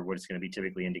are what is going to be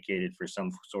typically indicated for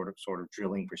some sort of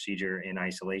drilling procedure in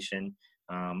isolation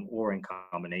or in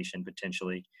combination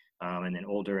potentially. And then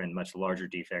older and much larger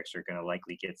defects are going to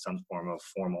likely get some form of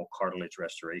formal cartilage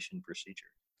restoration procedure.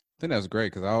 I think that's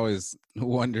great, because I always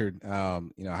wondered,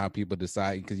 how people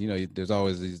decide, because, there's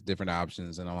always these different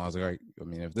options. And I'm always like, I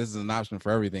mean, if this is an option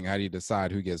for everything, how do you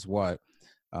decide who gets what?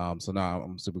 So now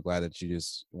I'm super glad that you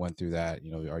just went through that,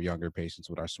 our younger patients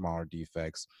with our smaller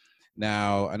defects.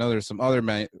 Now, I know there's some other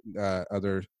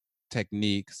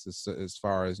techniques as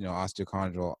far as,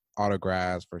 osteochondral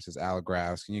autografts versus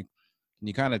allografts. Can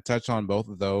you kind of touch on both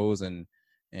of those and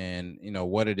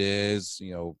what it is,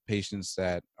 patients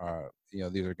that are,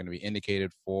 these are going to be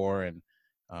indicated for, and,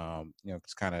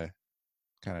 just kind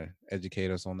of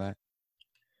educate us on that?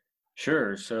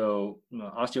 Sure. So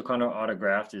osteochondral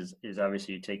autograft is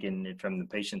obviously taking it from the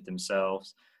patient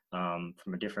themselves,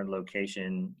 from a different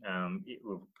location.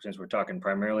 Since we're talking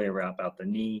primarily about the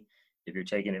knee, if you're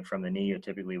taking it from the knee, you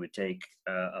typically would take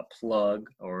a plug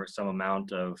or some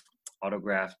amount of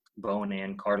autograft bone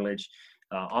and cartilage,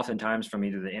 oftentimes from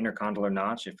either the intercondylar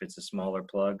notch, if it's a smaller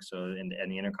plug. So in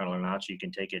the intercondylar notch, you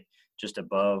can take it just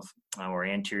above or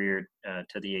anterior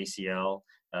to the ACL.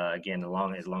 Again,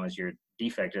 as long as your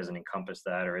defect doesn't encompass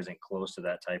that or isn't close to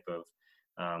that type of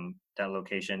that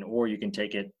location, or you can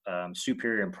take it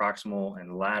superior and proximal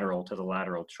and lateral to the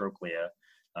lateral trochlea,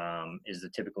 is the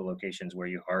typical locations where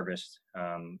you harvest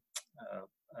an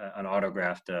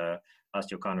autograft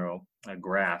osteochondral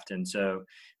graft. And so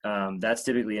that's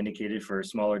typically indicated for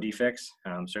smaller defects.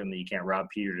 Certainly you can't rob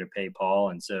Peter to pay Paul.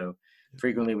 And so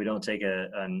frequently we don't take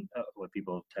what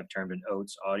people have termed an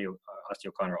OATS,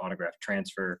 osteochondral autograft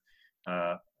transfer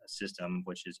system,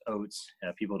 which is OATS.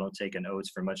 People don't take an OATS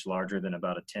for much larger than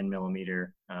about a 10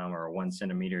 millimeter or a 1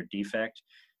 centimeter defect.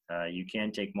 You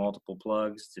can take multiple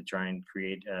plugs to try and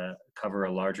cover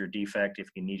a larger defect if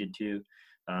you needed to.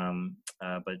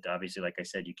 But obviously, like I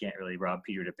said, you can't really rob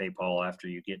Peter to pay Paul after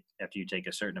you take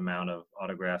a certain amount of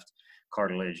autograft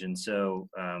cartilage. And so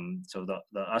the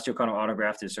osteochondral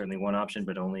autograft is certainly one option,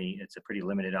 but it's a pretty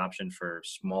limited option for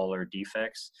smaller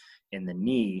defects in the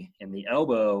knee. In the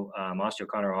elbow,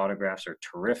 osteochondral autografts are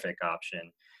a terrific option,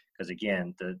 because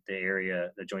again, the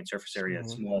joint surface area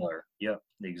is smaller. Yep,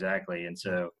 exactly. And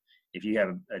so if you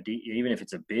have even if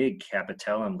it's a big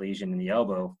capitellum lesion in the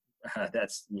elbow,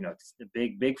 that's it's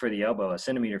big for the elbow. A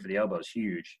centimeter for the elbow is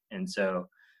huge. And so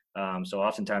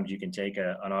oftentimes you can take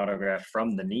an autograft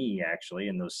from the knee, actually,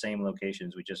 in those same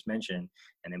locations we just mentioned,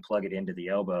 and then plug it into the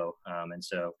elbow. And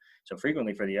so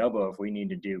frequently for the elbow, if we need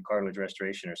to do cartilage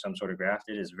restoration or some sort of graft,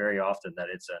 it is very often that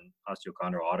it's an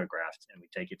osteochondral autograft, and we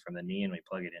take it from the knee and we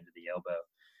plug it into the elbow.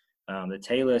 The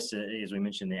talus, as we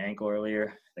mentioned the ankle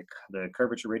earlier, the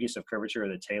curvature, radius of curvature of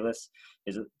the talus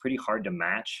is pretty hard to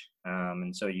match.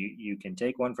 And so you can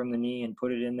take one from the knee and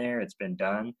put it in there. It's been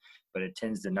done, but it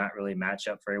tends to not really match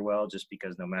up very well, just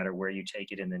because no matter where you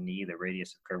take it in the knee, the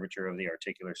radius of curvature of the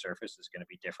articular surface is going to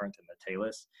be different than the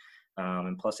talus.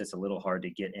 And plus, it's a little hard to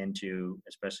get into,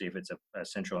 especially if it's a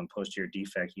central and posterior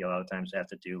defect. You a lot of times have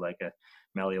to do like a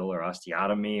malleolar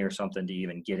osteotomy or something to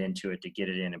even get into it, to get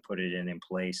it in and put it in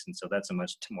place. And so that's a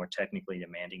much more technically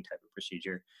demanding type of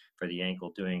procedure for the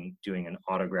ankle, doing an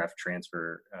autograft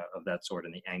transfer of that sort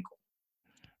in the ankle.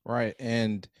 Right.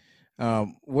 And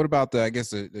what about I guess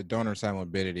the donor side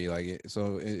morbidity?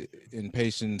 In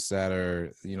patients that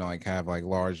are, like have like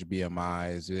large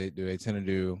BMIs, do they tend to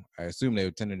do, I assume they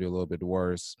would tend to do a little bit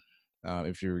worse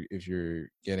if you're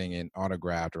getting an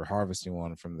autograft or harvesting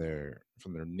one from their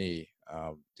knee.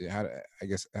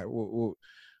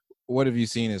 What have you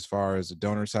seen as far as the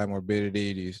donor side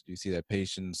morbidity? Do you see that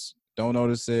patients don't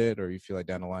notice it, or you feel like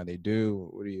down the line they do?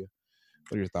 What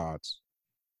are your thoughts?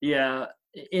 Yeah,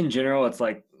 in general, it's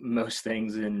like most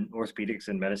things in orthopedics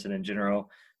and medicine in general.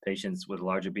 Patients with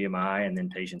larger BMI and then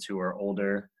patients who are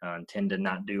older tend to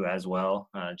not do as well.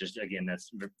 Just again,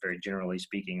 that's very generally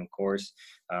speaking, of course,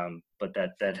 but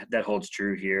that holds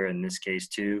true here in this case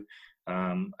too.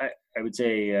 I would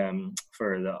say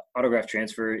for the autograft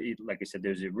transfer, like I said,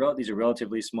 these are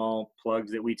relatively small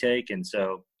plugs that we take, and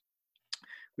so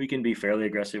we can be fairly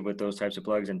aggressive with those types of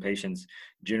plugs, and patients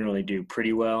generally do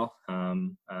pretty well,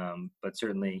 but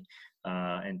certainly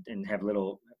and have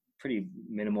pretty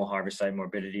minimal harvest site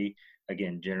morbidity,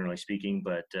 again, generally speaking.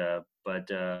 But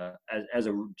as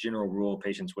a general rule,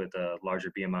 patients with a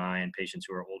larger BMI and patients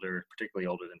who are older, particularly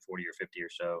older than 40 or 50 or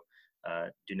so,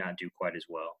 do not do quite as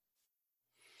well.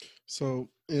 So,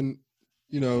 it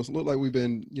looks like we've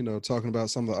been, talking about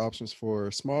some of the options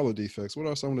for smaller defects. What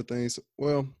are some of the things?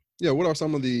 Well, yeah, what are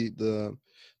some of the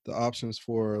options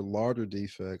for larger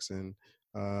defects, and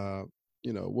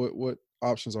what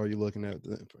options are you looking at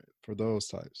for those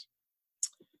types?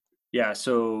 Yeah,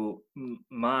 so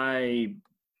my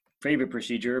favorite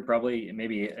procedure, probably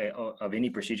maybe of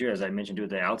any procedure, as I mentioned at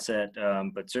the outset,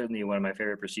 but certainly one of my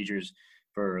favorite procedures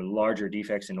for larger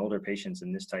defects in older patients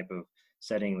in this type of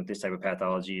setting with this type of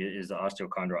pathology is the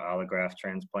osteochondral allograft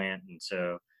transplant. And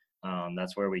so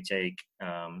that's where we take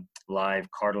live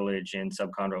cartilage and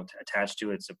subchondral attached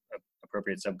to its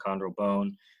appropriate subchondral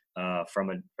bone from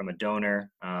a donor,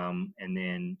 and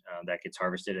then that gets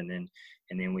harvested, and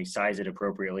then we size it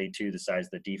appropriately to the size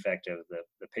of the defect of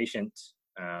the patient,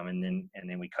 and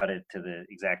then we cut it to the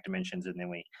exact dimensions, and then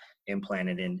we implant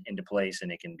it into place.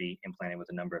 And it can be implanted with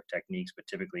a number of techniques, but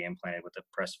typically implanted with a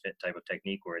press fit type of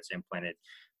technique where it's implanted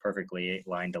perfectly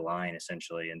line to line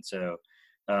essentially. And so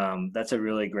that's a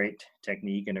really great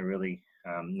technique and a really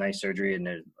nice surgery, and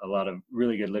there's a lot of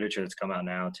really good literature that's come out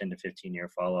now, 10 to 15 year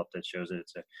follow-up, that shows that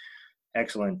it's an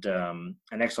excellent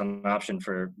option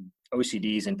for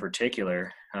OCDs in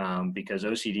particular, because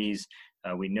OCDs,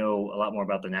 we know a lot more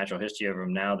about the natural history of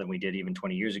them now than we did even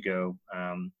 20 years ago,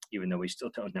 even though we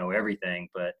still don't know everything.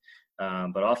 But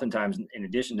oftentimes, in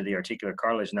addition to the articular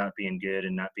cartilage not being good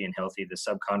and not being healthy, the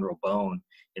subchondral bone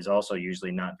is also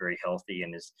usually not very healthy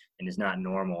and is not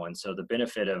normal. And so the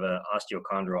benefit of an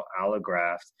osteochondral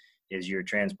allograft is you're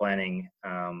transplanting,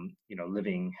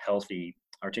 living healthy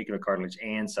articular cartilage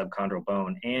and subchondral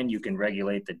bone, and you can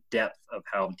regulate the depth of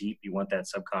how deep you want that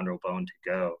subchondral bone to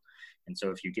go. And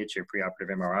so if you get your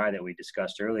preoperative MRI that we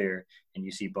discussed earlier, and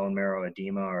you see bone marrow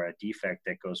edema or a defect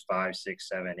that goes 5, 6,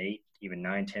 7, 8, even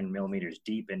 9, 10 millimeters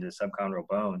deep into the subchondral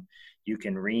bone, you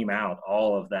can ream out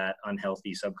all of that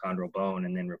unhealthy subchondral bone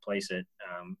and then replace it,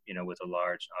 with a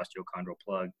large osteochondral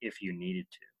plug if you needed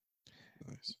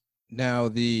to. Nice. Now,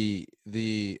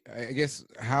 I guess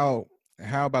how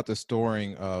about the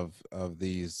storing of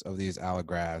these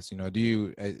allografts? Do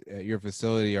you at your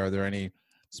facility, are there any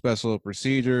special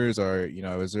procedures, or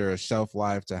is there a shelf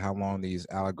life to how long these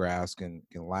allografts can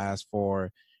last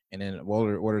for? And then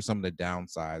what are some of the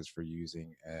downsides for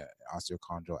using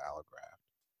osteochondral allograft?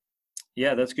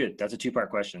 Yeah, that's good. That's a two-part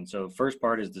question. So first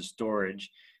part is the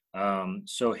storage.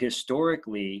 So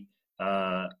historically,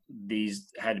 these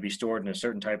had to be stored in a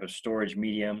certain type of storage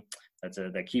medium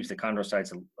that keeps the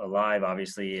chondrocytes alive,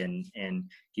 obviously, and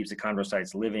keeps the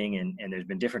chondrocytes living. And there's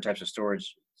been different types of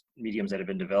storage mediums that have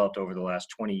been developed over the last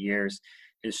 20 years.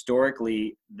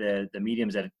 Historically, the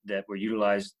mediums that were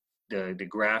utilized, the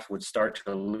graft would start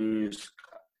to lose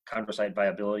chondrocyte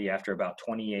viability after about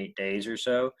 28 days or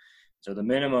so. So the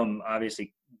minimum,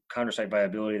 obviously, chondrocyte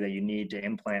viability that you need to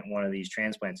implant one of these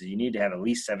transplants is you need to have at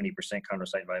least 70%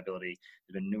 chondrocyte viability.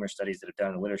 There's been numerous studies that have done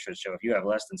in the literature to show if you have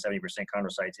less than 70%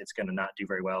 chondrocytes, it's going to not do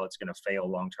very well. It's going to fail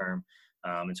long term.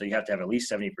 And so you have to have at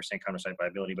least 70% chondrocyte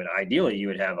viability, but ideally you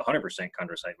would have 100%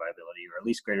 chondrocyte viability, or at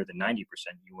least greater than 90%.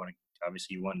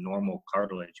 You want normal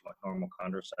cartilage, you want normal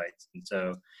chondrocytes.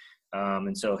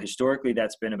 And so historically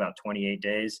that's been about 28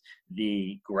 days.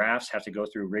 The grafts have to go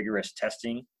through rigorous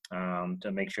testing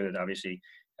to make sure that obviously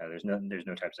there's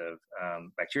no types of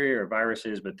bacteria or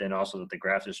viruses, but then also that the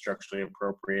graft is structurally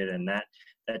appropriate, and that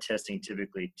testing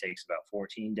typically takes about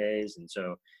 14 days. And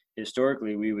so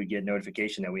historically, we would get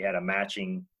notification that we had a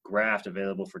matching graft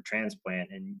available for transplant,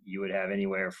 and you would have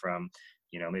anywhere from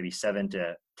maybe 7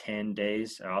 to 10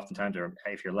 days, oftentimes, or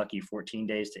if you're lucky, 14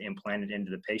 days to implant it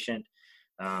into the patient.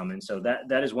 And so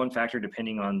that is one factor,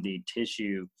 depending on the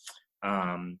tissue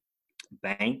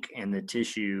bank and the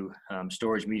tissue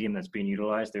storage medium that's being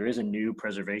utilized. There is a new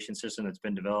preservation system that's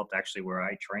been developed, actually where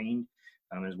I trained,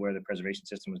 is where the preservation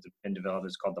system has been developed.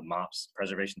 It's called the MOPS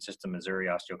Preservation System, Missouri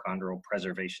Osteochondral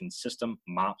Preservation System,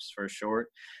 MOPS for short.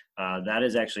 That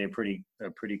is actually a pretty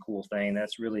cool thing.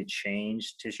 That's really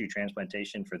changed tissue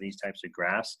transplantation for these types of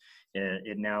grafts.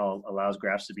 It now allows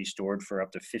grafts to be stored for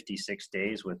up to 56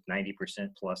 days with 90%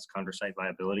 plus chondrocyte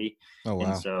viability. Oh, wow.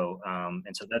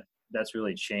 And so that's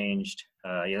really changed.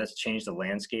 That's changed the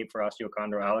landscape for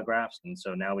osteochondral allografts. And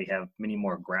so now we have many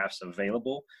more grafts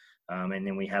available. And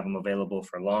then we have them available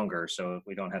for longer. So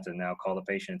we don't have to now call the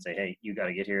patient and say, hey, you got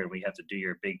to get here and we have to do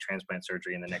your big transplant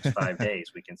surgery in the next 5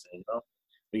 days. We can say, well,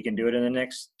 we can do it in the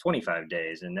next 25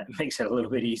 days. And that makes it a little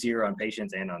bit easier on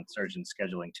patients and on surgeon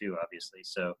scheduling too, obviously.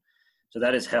 So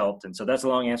that has helped. And so that's a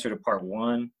long answer to part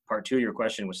one. Part two of your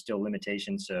question was still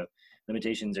limitations. So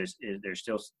limitations,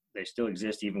 they still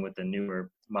exist even with the newer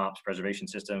MOPS preservation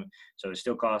system. So it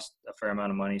still costs a fair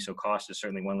amount of money. So cost is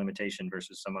certainly one limitation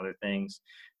versus some other things.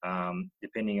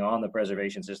 Depending on the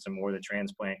preservation system or the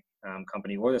transplant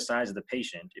company or the size of the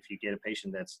patient, if you get a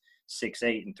patient that's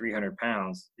 6'8" and 300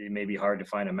 pounds, it may be hard to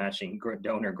find a matching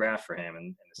donor graft for him.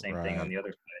 And the same thing on the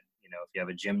other side. If you have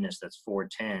a gymnast that's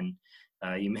 4'10",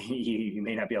 you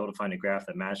may not be able to find a graft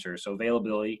that matches her. So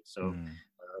availability.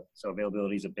 So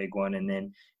availability is a big one. And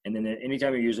then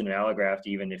anytime you're using an allograft,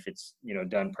 even if it's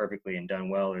done perfectly and done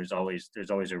well, there's always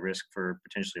a risk for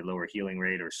potentially lower healing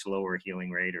rate or slower healing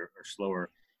rate or slower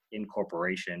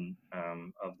incorporation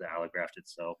of the allograft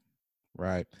itself.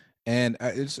 Right. And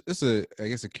it's I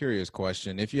guess a curious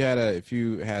question. If you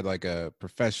had like a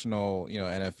professional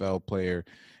NFL player,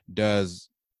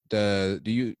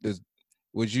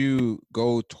 would you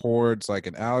go towards like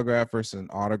an allograft versus an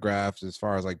autograft as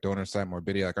far as like donor site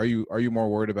morbidity? Like, are you more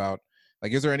worried about,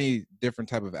 like, is there any different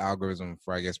type of algorithm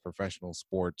for, I guess, professional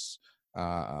sports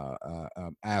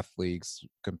athletes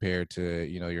compared to,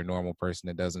 your normal person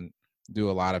that doesn't do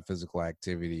a lot of physical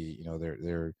activity?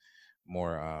 They're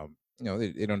more,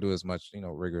 they don't do as much,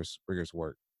 rigorous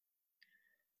work.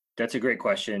 That's a great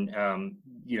question.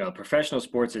 Professional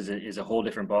sports is a whole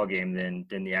different ballgame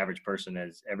than the average person,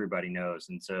 as everybody knows.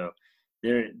 And so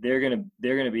they're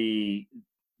gonna be,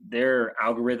 their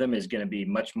algorithm is going to be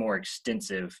much more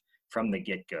extensive from the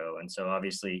get-go. And so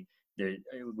obviously there's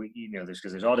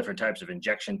because there's all different types of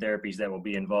injection therapies that will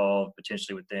be involved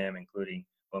potentially with them, including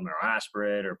bone marrow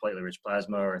aspirate or platelet-rich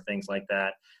plasma or things like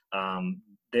that.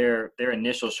 Their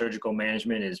initial surgical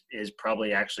management is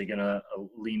probably actually going to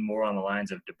lean more on the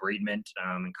lines of debridement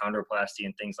and chondroplasty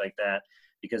and things like that,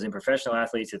 because in professional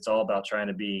athletes, it's all about trying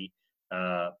to be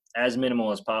as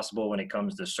minimal as possible when it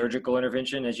comes to surgical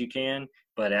intervention as you can,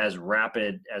 but as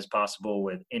rapid as possible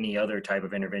with any other type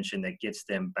of intervention that gets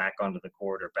them back onto the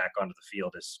court or back onto the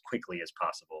field as quickly as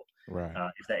possible.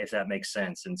 Right. If that makes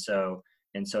sense. And so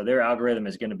their algorithm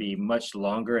is going to be much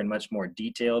longer and much more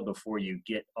detailed before you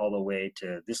get all the way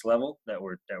to this level that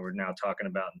we're now talking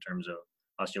about in terms of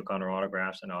osteochondral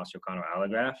autografts and osteochondral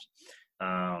allografts.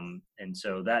 And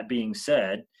so that being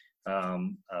said,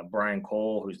 Brian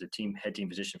Cole, who's the head team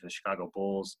physician for the Chicago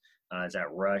Bulls, is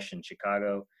at Rush in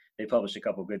Chicago. They published a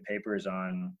couple of good papers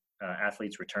on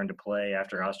athletes' return to play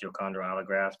after osteochondral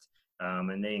allograft.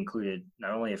 And they included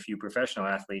not only a few professional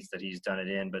athletes that he's done it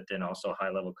in, but then also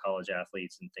high-level college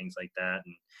athletes and things like that.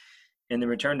 And the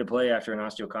return to play after an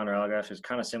osteochondral allograft is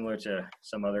kind of similar to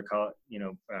some other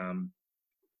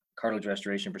cartilage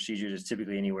restoration procedures. It's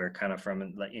typically anywhere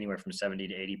from 70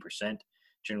 to 80%,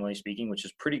 generally speaking, which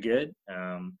is pretty good,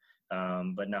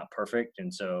 but not perfect.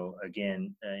 And so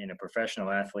again, in a professional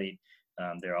athlete,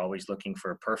 they're always looking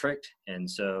for perfect. And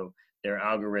so their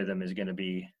algorithm is going to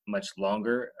be much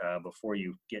longer before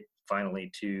you get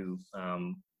finally to,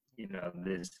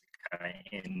 this kind of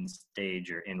end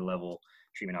stage or end level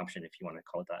treatment option, if you want to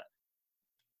call it that.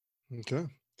 Okay.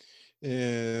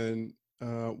 And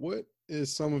what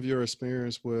is some of your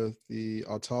experience with the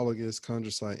autologous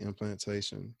chondrocyte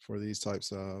implantation for these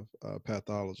types of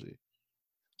pathology?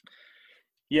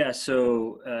 Yeah,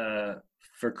 so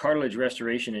for cartilage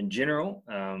restoration in general,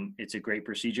 it's a great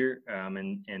procedure,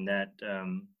 and that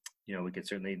we could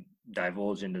certainly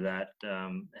divulge into that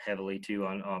heavily too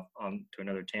on to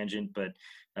another tangent. But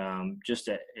just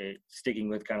sticking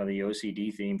with kind of the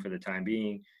OCD theme for the time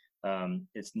being,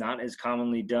 it's not as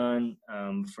commonly done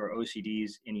for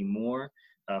OCDs anymore.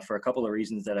 For a couple of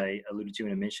reasons that I alluded to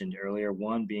and I mentioned earlier.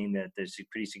 One being that there's a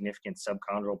pretty significant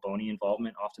subchondral bony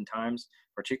involvement oftentimes,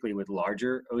 particularly with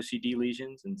larger OCD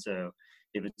lesions. And so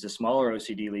if it's a smaller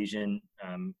OCD lesion,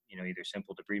 either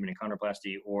simple debridement and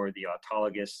chondroplasty or the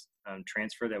autologous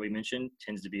transfer that we mentioned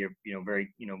tends to be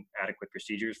very adequate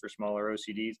procedures for smaller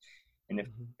OCDs. And if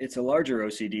it's a larger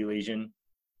OCD lesion,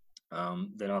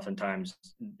 then oftentimes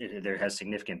there has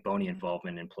significant bony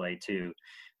involvement in play too.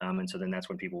 And so then that's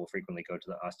when people will frequently go to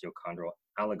the osteochondral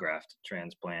allograft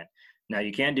transplant. Now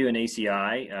you can do an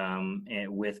ACI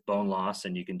with bone loss,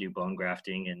 and you can do bone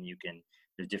grafting, and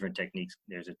there's different techniques.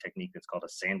 There's a technique that's called a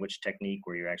sandwich technique,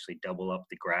 where you actually double up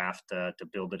the graft to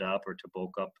build it up or to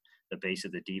bulk up the base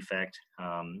of the defect.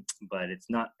 But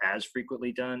it's not as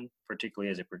frequently done,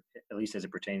 particularly at least as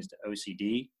it pertains to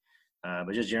OCD.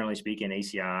 But just generally speaking,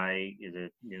 ACI is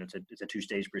it's a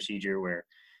two-stage procedure where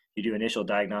you do initial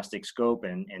diagnostic scope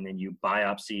and then you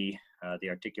biopsy the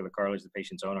articular cartilage, the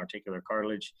patient's own articular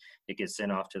cartilage. It gets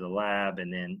sent off to the lab,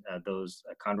 and then those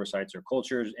chondrocytes are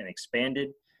cultured and expanded.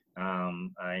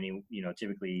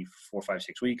 Typically 4, 5,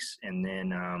 6 weeks, and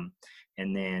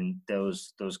then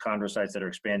those chondrocytes that are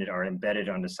expanded are embedded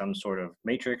onto some sort of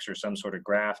matrix or some sort of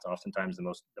graft. Oftentimes, the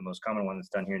most common one that's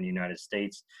done here in the United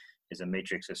States is a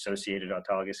matrix-associated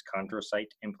autologous chondrocyte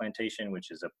implantation, which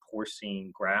is a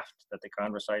porcine graft that the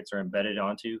chondrocytes are embedded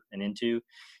onto and into.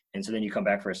 And so then you come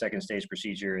back for a second stage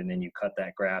procedure, and then you cut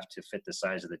that graft to fit the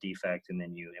size of the defect, and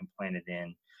then you implant it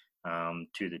in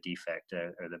to the defect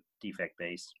or the defect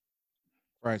base.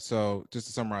 Right. So just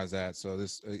to summarize that, so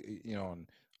this, on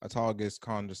autologous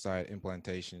chondrocyte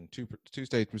implantation,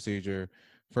 two-stage procedure.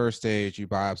 First stage, you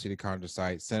biopsy the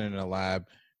chondrocyte, send it in a lab,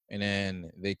 and then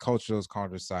they culture those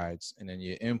chondrocytes, and then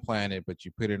you implant it, but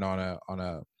you put it on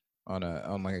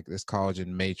like this collagen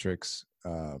matrix.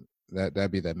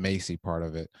 That'd be the MACI part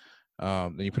of it.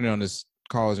 Then you put it on this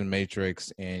collagen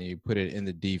matrix, and you put it in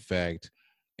the defect,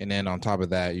 and then on top of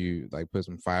that, you like put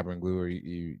some fiber and glue, or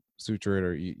you suture it,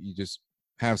 or you just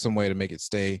have some way to make it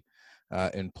stay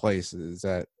in place.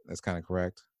 That's kind of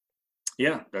correct?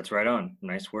 Yeah, that's right on.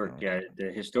 Nice work. Yeah, the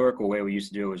historical way we used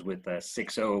to do it was with a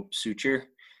 6-0 suture.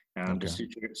 To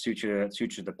suture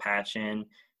the patch in.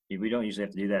 We don't usually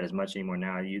have to do that as much anymore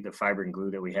now. The fiber and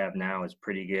glue that we have now is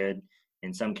pretty good.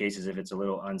 In some cases, if it's a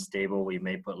little unstable, we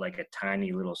may put like a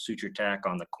tiny little suture tack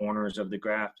on the corners of the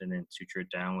graft, and then suture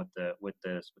it down with the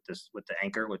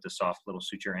anchor, with the soft little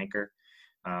suture anchor,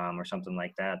 or something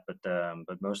like that. But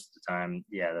most of the time,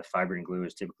 yeah, the fiber and glue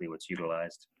is typically what's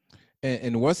utilized.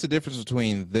 And what's the difference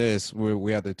between this, where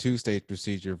we have the two-stage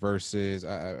procedure, versus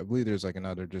I believe there's like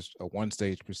another, just a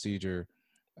one-stage procedure?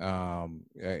 I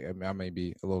may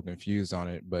be a little confused on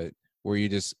it, but where you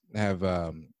just have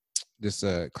this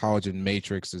collagen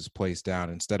matrix is placed down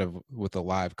instead of with the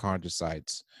live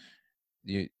chondrocytes.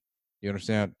 You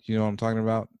understand? You know what I'm talking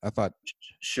about? I thought.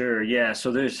 Sure. Yeah.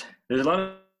 So there's a lot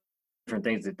of different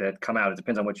things that come out. It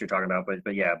depends on what you're talking about,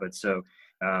 but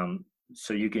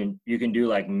so you can do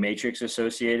like matrix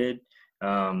associated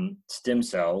stem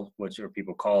cell, or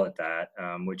people call it that,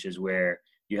 which is where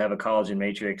you have a collagen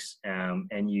matrix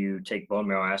and you take bone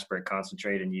marrow aspirate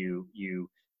concentrate, and you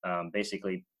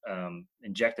basically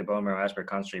inject the bone marrow aspirate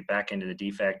concentrate back into the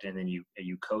defect, and then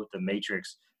you coat the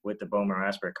matrix with the bone marrow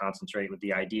aspirate concentrate, with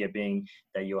the idea being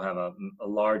that you'll have a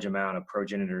large amount of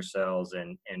progenitor cells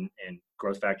and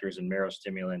growth factors and marrow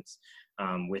stimulants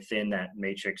within that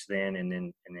matrix and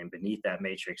then beneath that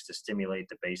matrix to stimulate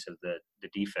the base of the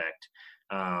defect.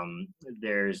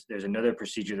 There's another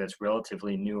procedure that's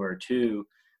relatively newer too,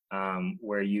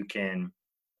 where you can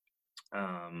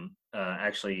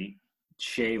actually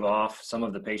shave off some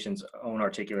of the patient's own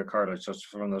articular cartilage. So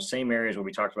from those same areas where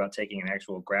we talked about taking an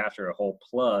actual graft or a whole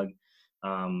plug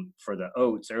for the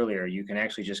oats earlier, you can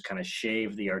actually just kind of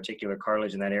shave the articular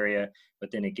cartilage in that area, but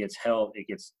then it gets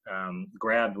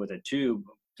grabbed with a tube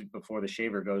before the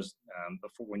shaver goes,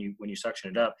 before when you suction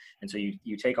it up. And so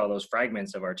you take all those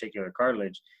fragments of articular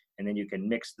cartilage, and then you can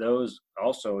mix those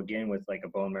also again with like a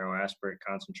bone marrow aspirate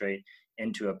concentrate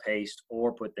into a paste,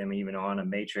 or put them even on a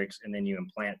matrix, and then you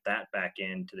implant that back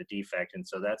into the defect. And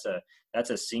so that's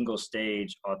a single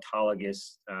stage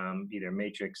autologous, either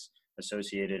matrix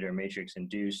associated or matrix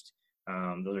induced.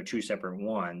 Those are two separate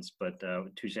ones, but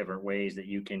two separate ways that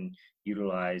you can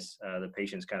utilize the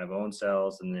patient's kind of own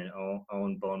cells and then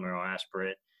own bone marrow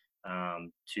aspirate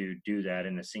to do that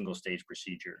in a single stage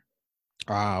procedure.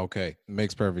 Okay.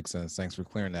 Makes perfect sense. Thanks for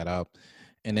clearing that up.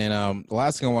 And then the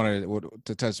last thing I wanted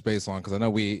to touch base on, because I know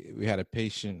we had a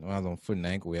patient when I was on foot and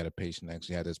ankle, we had a patient that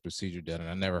actually had this procedure done, and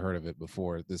I never heard of it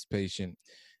before. This patient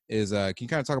is can you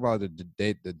kind of talk about the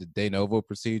de novo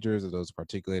procedures of those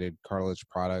particulated cartilage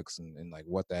products and like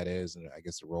what that is and I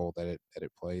guess the role that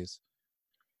it plays?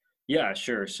 Yeah,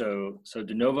 sure. So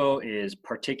de novo is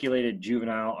particulated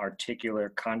juvenile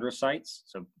articular chondrocytes.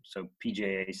 So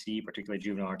PJAC, particulated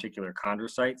juvenile articular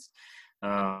chondrocytes,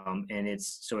 and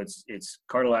it's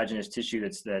cartilaginous tissue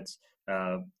that's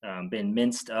been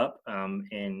minced up,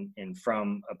 and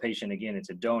from a patient. Again, it's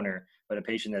a donor, but a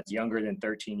patient that's younger than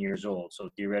 13 years old. So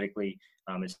theoretically,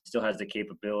 it still has the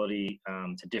capability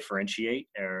to differentiate,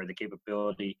 or the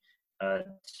capability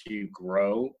to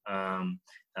grow.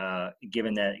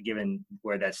 Given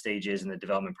where that stage is in the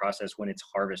development process when it's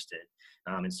harvested,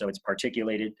 and so it's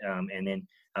particulated, and then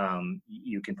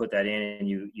you can put that in, and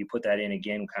you put that in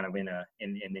again, kind of and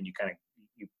then you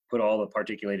put all the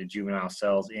particulated juvenile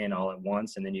cells in all at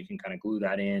once, and then you can kind of glue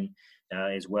that in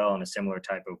as well in a similar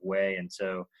type of way. And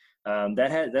so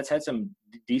that's had some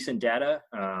decent data.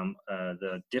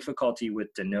 The difficulty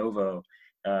with de novo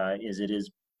is it is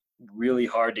really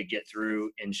hard to get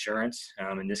through insurance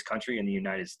in this country, in the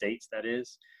United States, that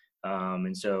is.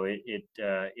 And so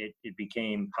it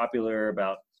became popular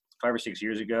about 5 or 6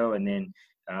 years ago, and then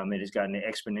it has gotten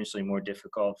exponentially more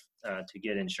difficult to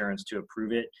get insurance to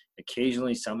approve it.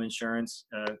 Occasionally, some insurance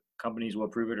companies will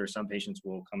approve it, or some patients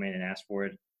will come in and ask for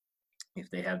it if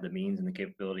they have the means and the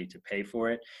capability to pay for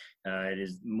it. It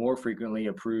is more frequently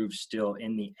approved still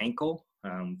in the ankle.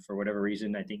 For whatever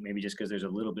reason, I think maybe just because there's a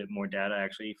little bit more data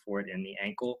actually for it in the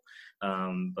ankle.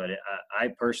 But I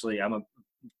personally, I'm a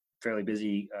fairly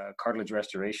busy cartilage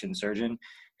restoration surgeon,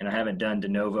 and I haven't done de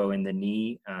novo in the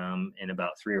knee in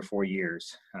about 3 or 4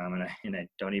 years. And I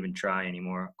don't even try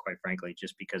anymore, quite frankly,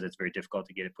 just because it's very difficult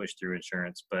to get it pushed through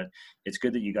insurance. But it's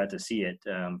good that you got to see it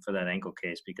for that ankle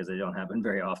case, because they don't happen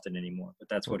very often anymore. But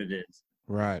that's what it is.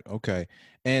 Right. Okay.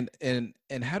 And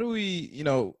how do we,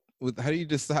 how do you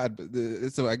decide?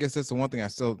 So I guess that's the one thing I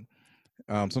still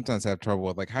sometimes have trouble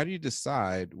with. Like, how do you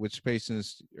decide which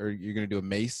patients are you going to do a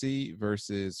MACI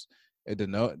versus a de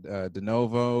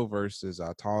novo versus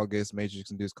autologous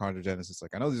matrix-induced chondrogenesis?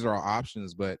 Like, I know these are all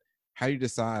options, but how do you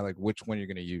decide like which one you're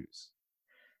going to use?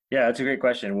 Yeah, that's a great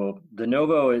question. Well, de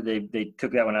novo, they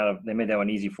took that one out of, they made that one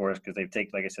easy for us, because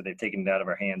like I said, they've taken it out of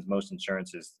our hands. Most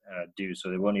insurances do, so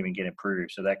they won't even get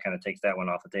approved. So that kind of takes that one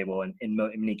off the table, and in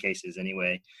many cases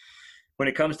anyway. When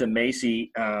it comes to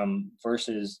MACI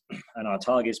versus an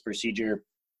autologous procedure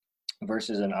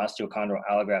versus an osteochondral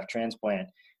allograft transplant,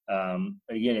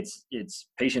 again, it's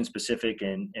patient specific,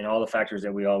 and all the factors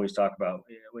that we always talk about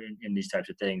in these types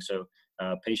of things. So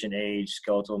patient age,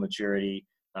 skeletal maturity,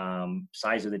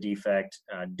 size of the defect,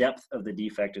 depth of the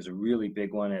defect is a really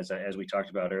big one, as we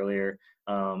talked about earlier,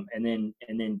 and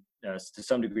then to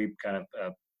some degree, kind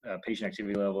of patient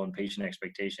activity level and patient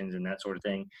expectations and that sort of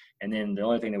thing. And then the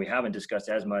only thing that we haven't discussed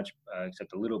as much,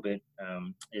 except a little bit,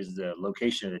 is the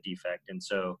location of the defect. And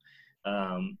so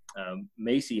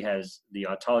MACI has, the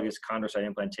autologous chondrocyte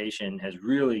implantation has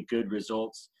really good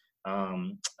results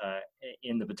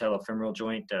in the patellofemoral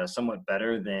joint, somewhat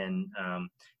better than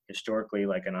historically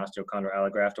like an osteochondral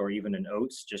allograft or even an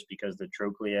OATS, just because the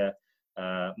trochlea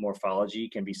morphology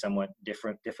can be somewhat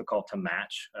difficult to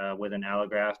match with an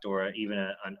allograft or even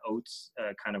an OATS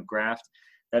kind of graft.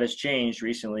 That has changed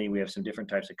recently. We have some different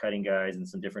types of cutting guides and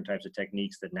some different types of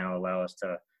techniques that now allow us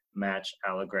to match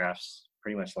allografts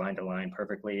pretty much line to line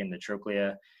perfectly in the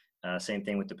trochlea. Same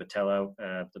thing with the patella.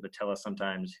 The patella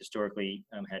sometimes historically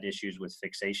had issues with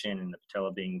fixation, and the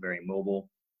patella being very mobile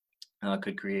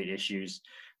could create issues.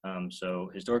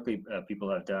 So historically, people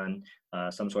have done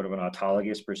some sort of an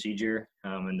autologous procedure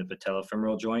in the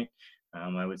patellofemoral joint.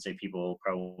 I would say people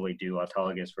probably do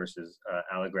autologous versus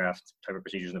allograft type of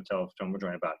procedures in the patellofemoral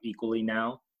joint about equally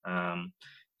now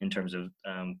in terms of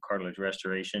cartilage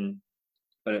restoration.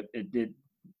 But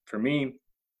for me,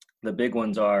 the big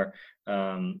ones are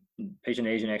patient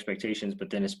age and expectations,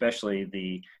 but then especially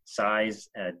the size,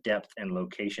 depth, and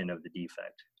location of the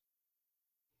defect.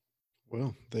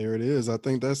 Well, there it is. I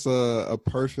think that's a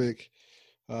perfect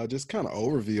just kind of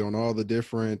overview on all the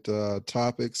different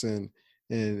topics and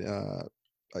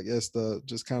I guess the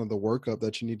just kind of the workup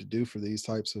that you need to do for these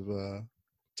types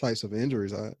of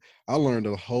injuries. I learned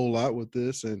a whole lot with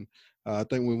this, and I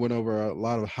think we went over a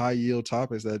lot of high yield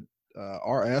topics that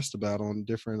are asked about on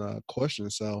different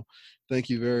questions. So thank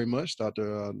you very much,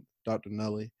 Dr.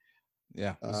 Nully.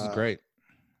 Yeah, this is great.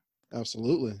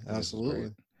 Absolutely.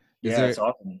 Absolutely. Yeah, it's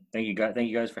awesome. Thank you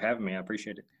guys for having me. I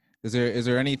appreciate it. Is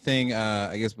there anything,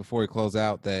 I guess, before we close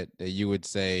out that you would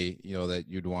say, that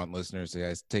you'd want listeners to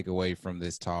guys take away from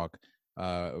this talk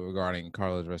regarding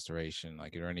cartilage restoration?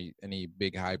 Like, are there any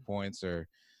big high points or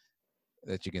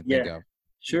that you can think Yeah, of?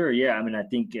 sure. Yeah. I mean, I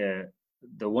think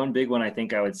the one big one I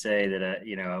think I would say that,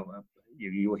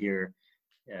 you will hear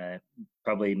uh,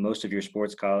 probably most of your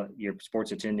sports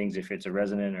attendings, if it's a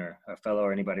resident or a fellow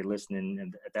or anybody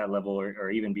listening at that level or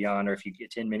even beyond, or if you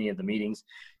attend many of the meetings,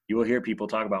 you will hear people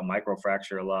talk about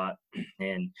microfracture a lot.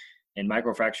 And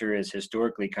microfracture has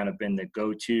historically kind of been the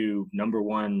go-to number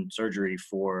one surgery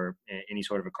for any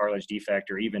sort of a cartilage defect,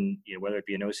 or even whether it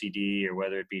be an OCD or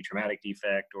whether it be traumatic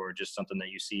defect or just something that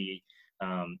you see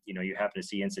you happen to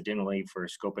see incidentally for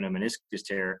scoping a meniscus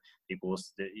tear.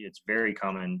 It's very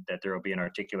common that there will be an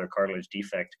articular cartilage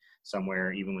defect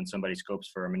somewhere, even when somebody scopes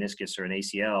for a meniscus or an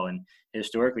ACL. And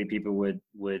historically, people would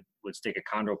stick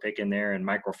a chondral pick in there and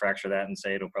microfracture that and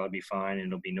say it'll probably be fine and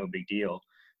it'll be no big deal.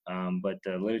 But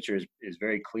the literature is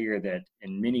very clear that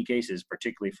in many cases,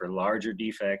 particularly for larger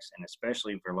defects, and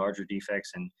especially for larger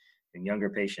defects in younger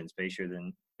patients,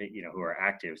 who are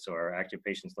active, so our active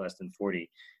patients less than 40,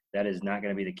 that is not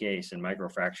going to be the case. And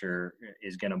microfracture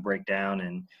is going to break down,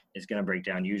 and it's going to break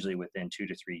down usually within 2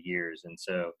 to 3 years. And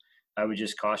so I would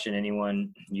just caution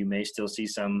anyone, you may still see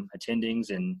some attendings,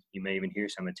 and you may even hear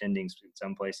some attendings in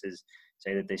some places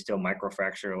say that they still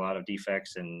microfracture a lot of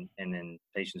defects, and then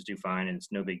patients do fine and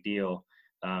it's no big deal.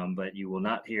 But you will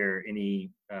not hear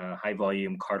any high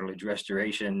volume cartilage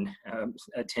restoration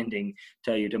attending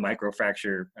tell you to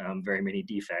microfracture very many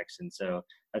defects. And so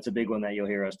that's a big one that you'll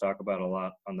hear us talk about a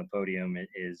lot on the podium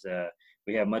is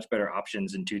we have much better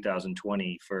options in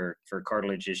 2020 for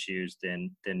cartilage issues than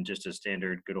just a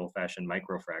standard good old fashioned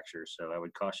microfracture. So I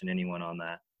would caution anyone on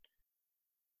that.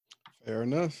 Fair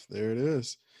enough. There it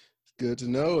is. Good to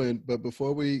know. But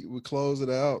before we close it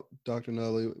out, Dr.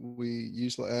 Nunnally, we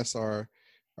usually ask our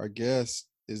guests,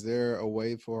 is there a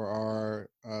way for our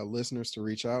listeners to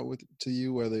reach out to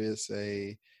you, whether it's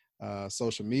a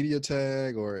social media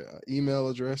tag or email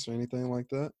address or anything like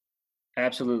that?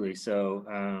 Absolutely. So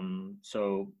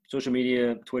social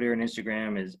media, Twitter and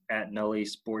Instagram is at Nulle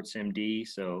SportsMD.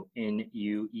 So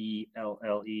NUELLE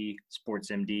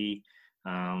SportsMD.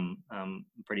 I'm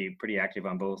pretty active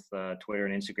on both Twitter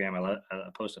and Instagram. I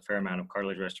post a fair amount of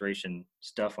cartilage restoration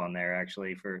stuff on there,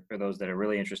 actually, for those that are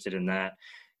really interested in that.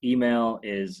 Email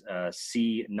is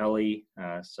cnulle,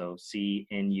 so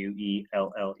CNUELLE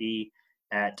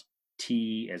at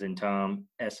T as in Tom,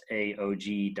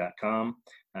 SAOG.com.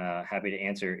 Happy to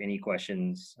answer any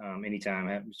questions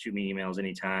anytime. Shoot me emails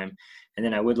anytime. And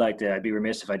then I'd be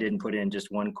remiss if I didn't put in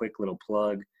just one quick little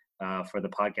plug for the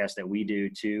podcast that we do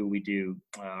too.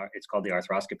 It's called the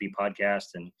Arthroscopy Podcast,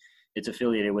 and it's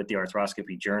affiliated with the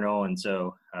Arthroscopy Journal. And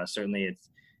so certainly it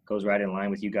goes right in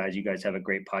line with you guys. You guys have a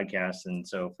great podcast. And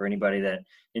so for anybody that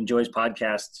enjoys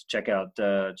podcasts, check out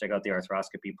the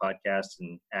Arthroscopy Podcast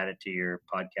and add it to your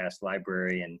podcast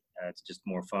library. And it's just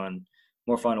more fun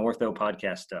ortho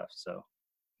podcast stuff. So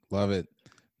love it.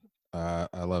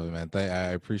 I love it, man.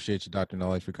 I appreciate you, Dr.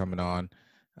 Nulle, for coming on.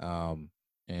 And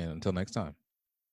until next time.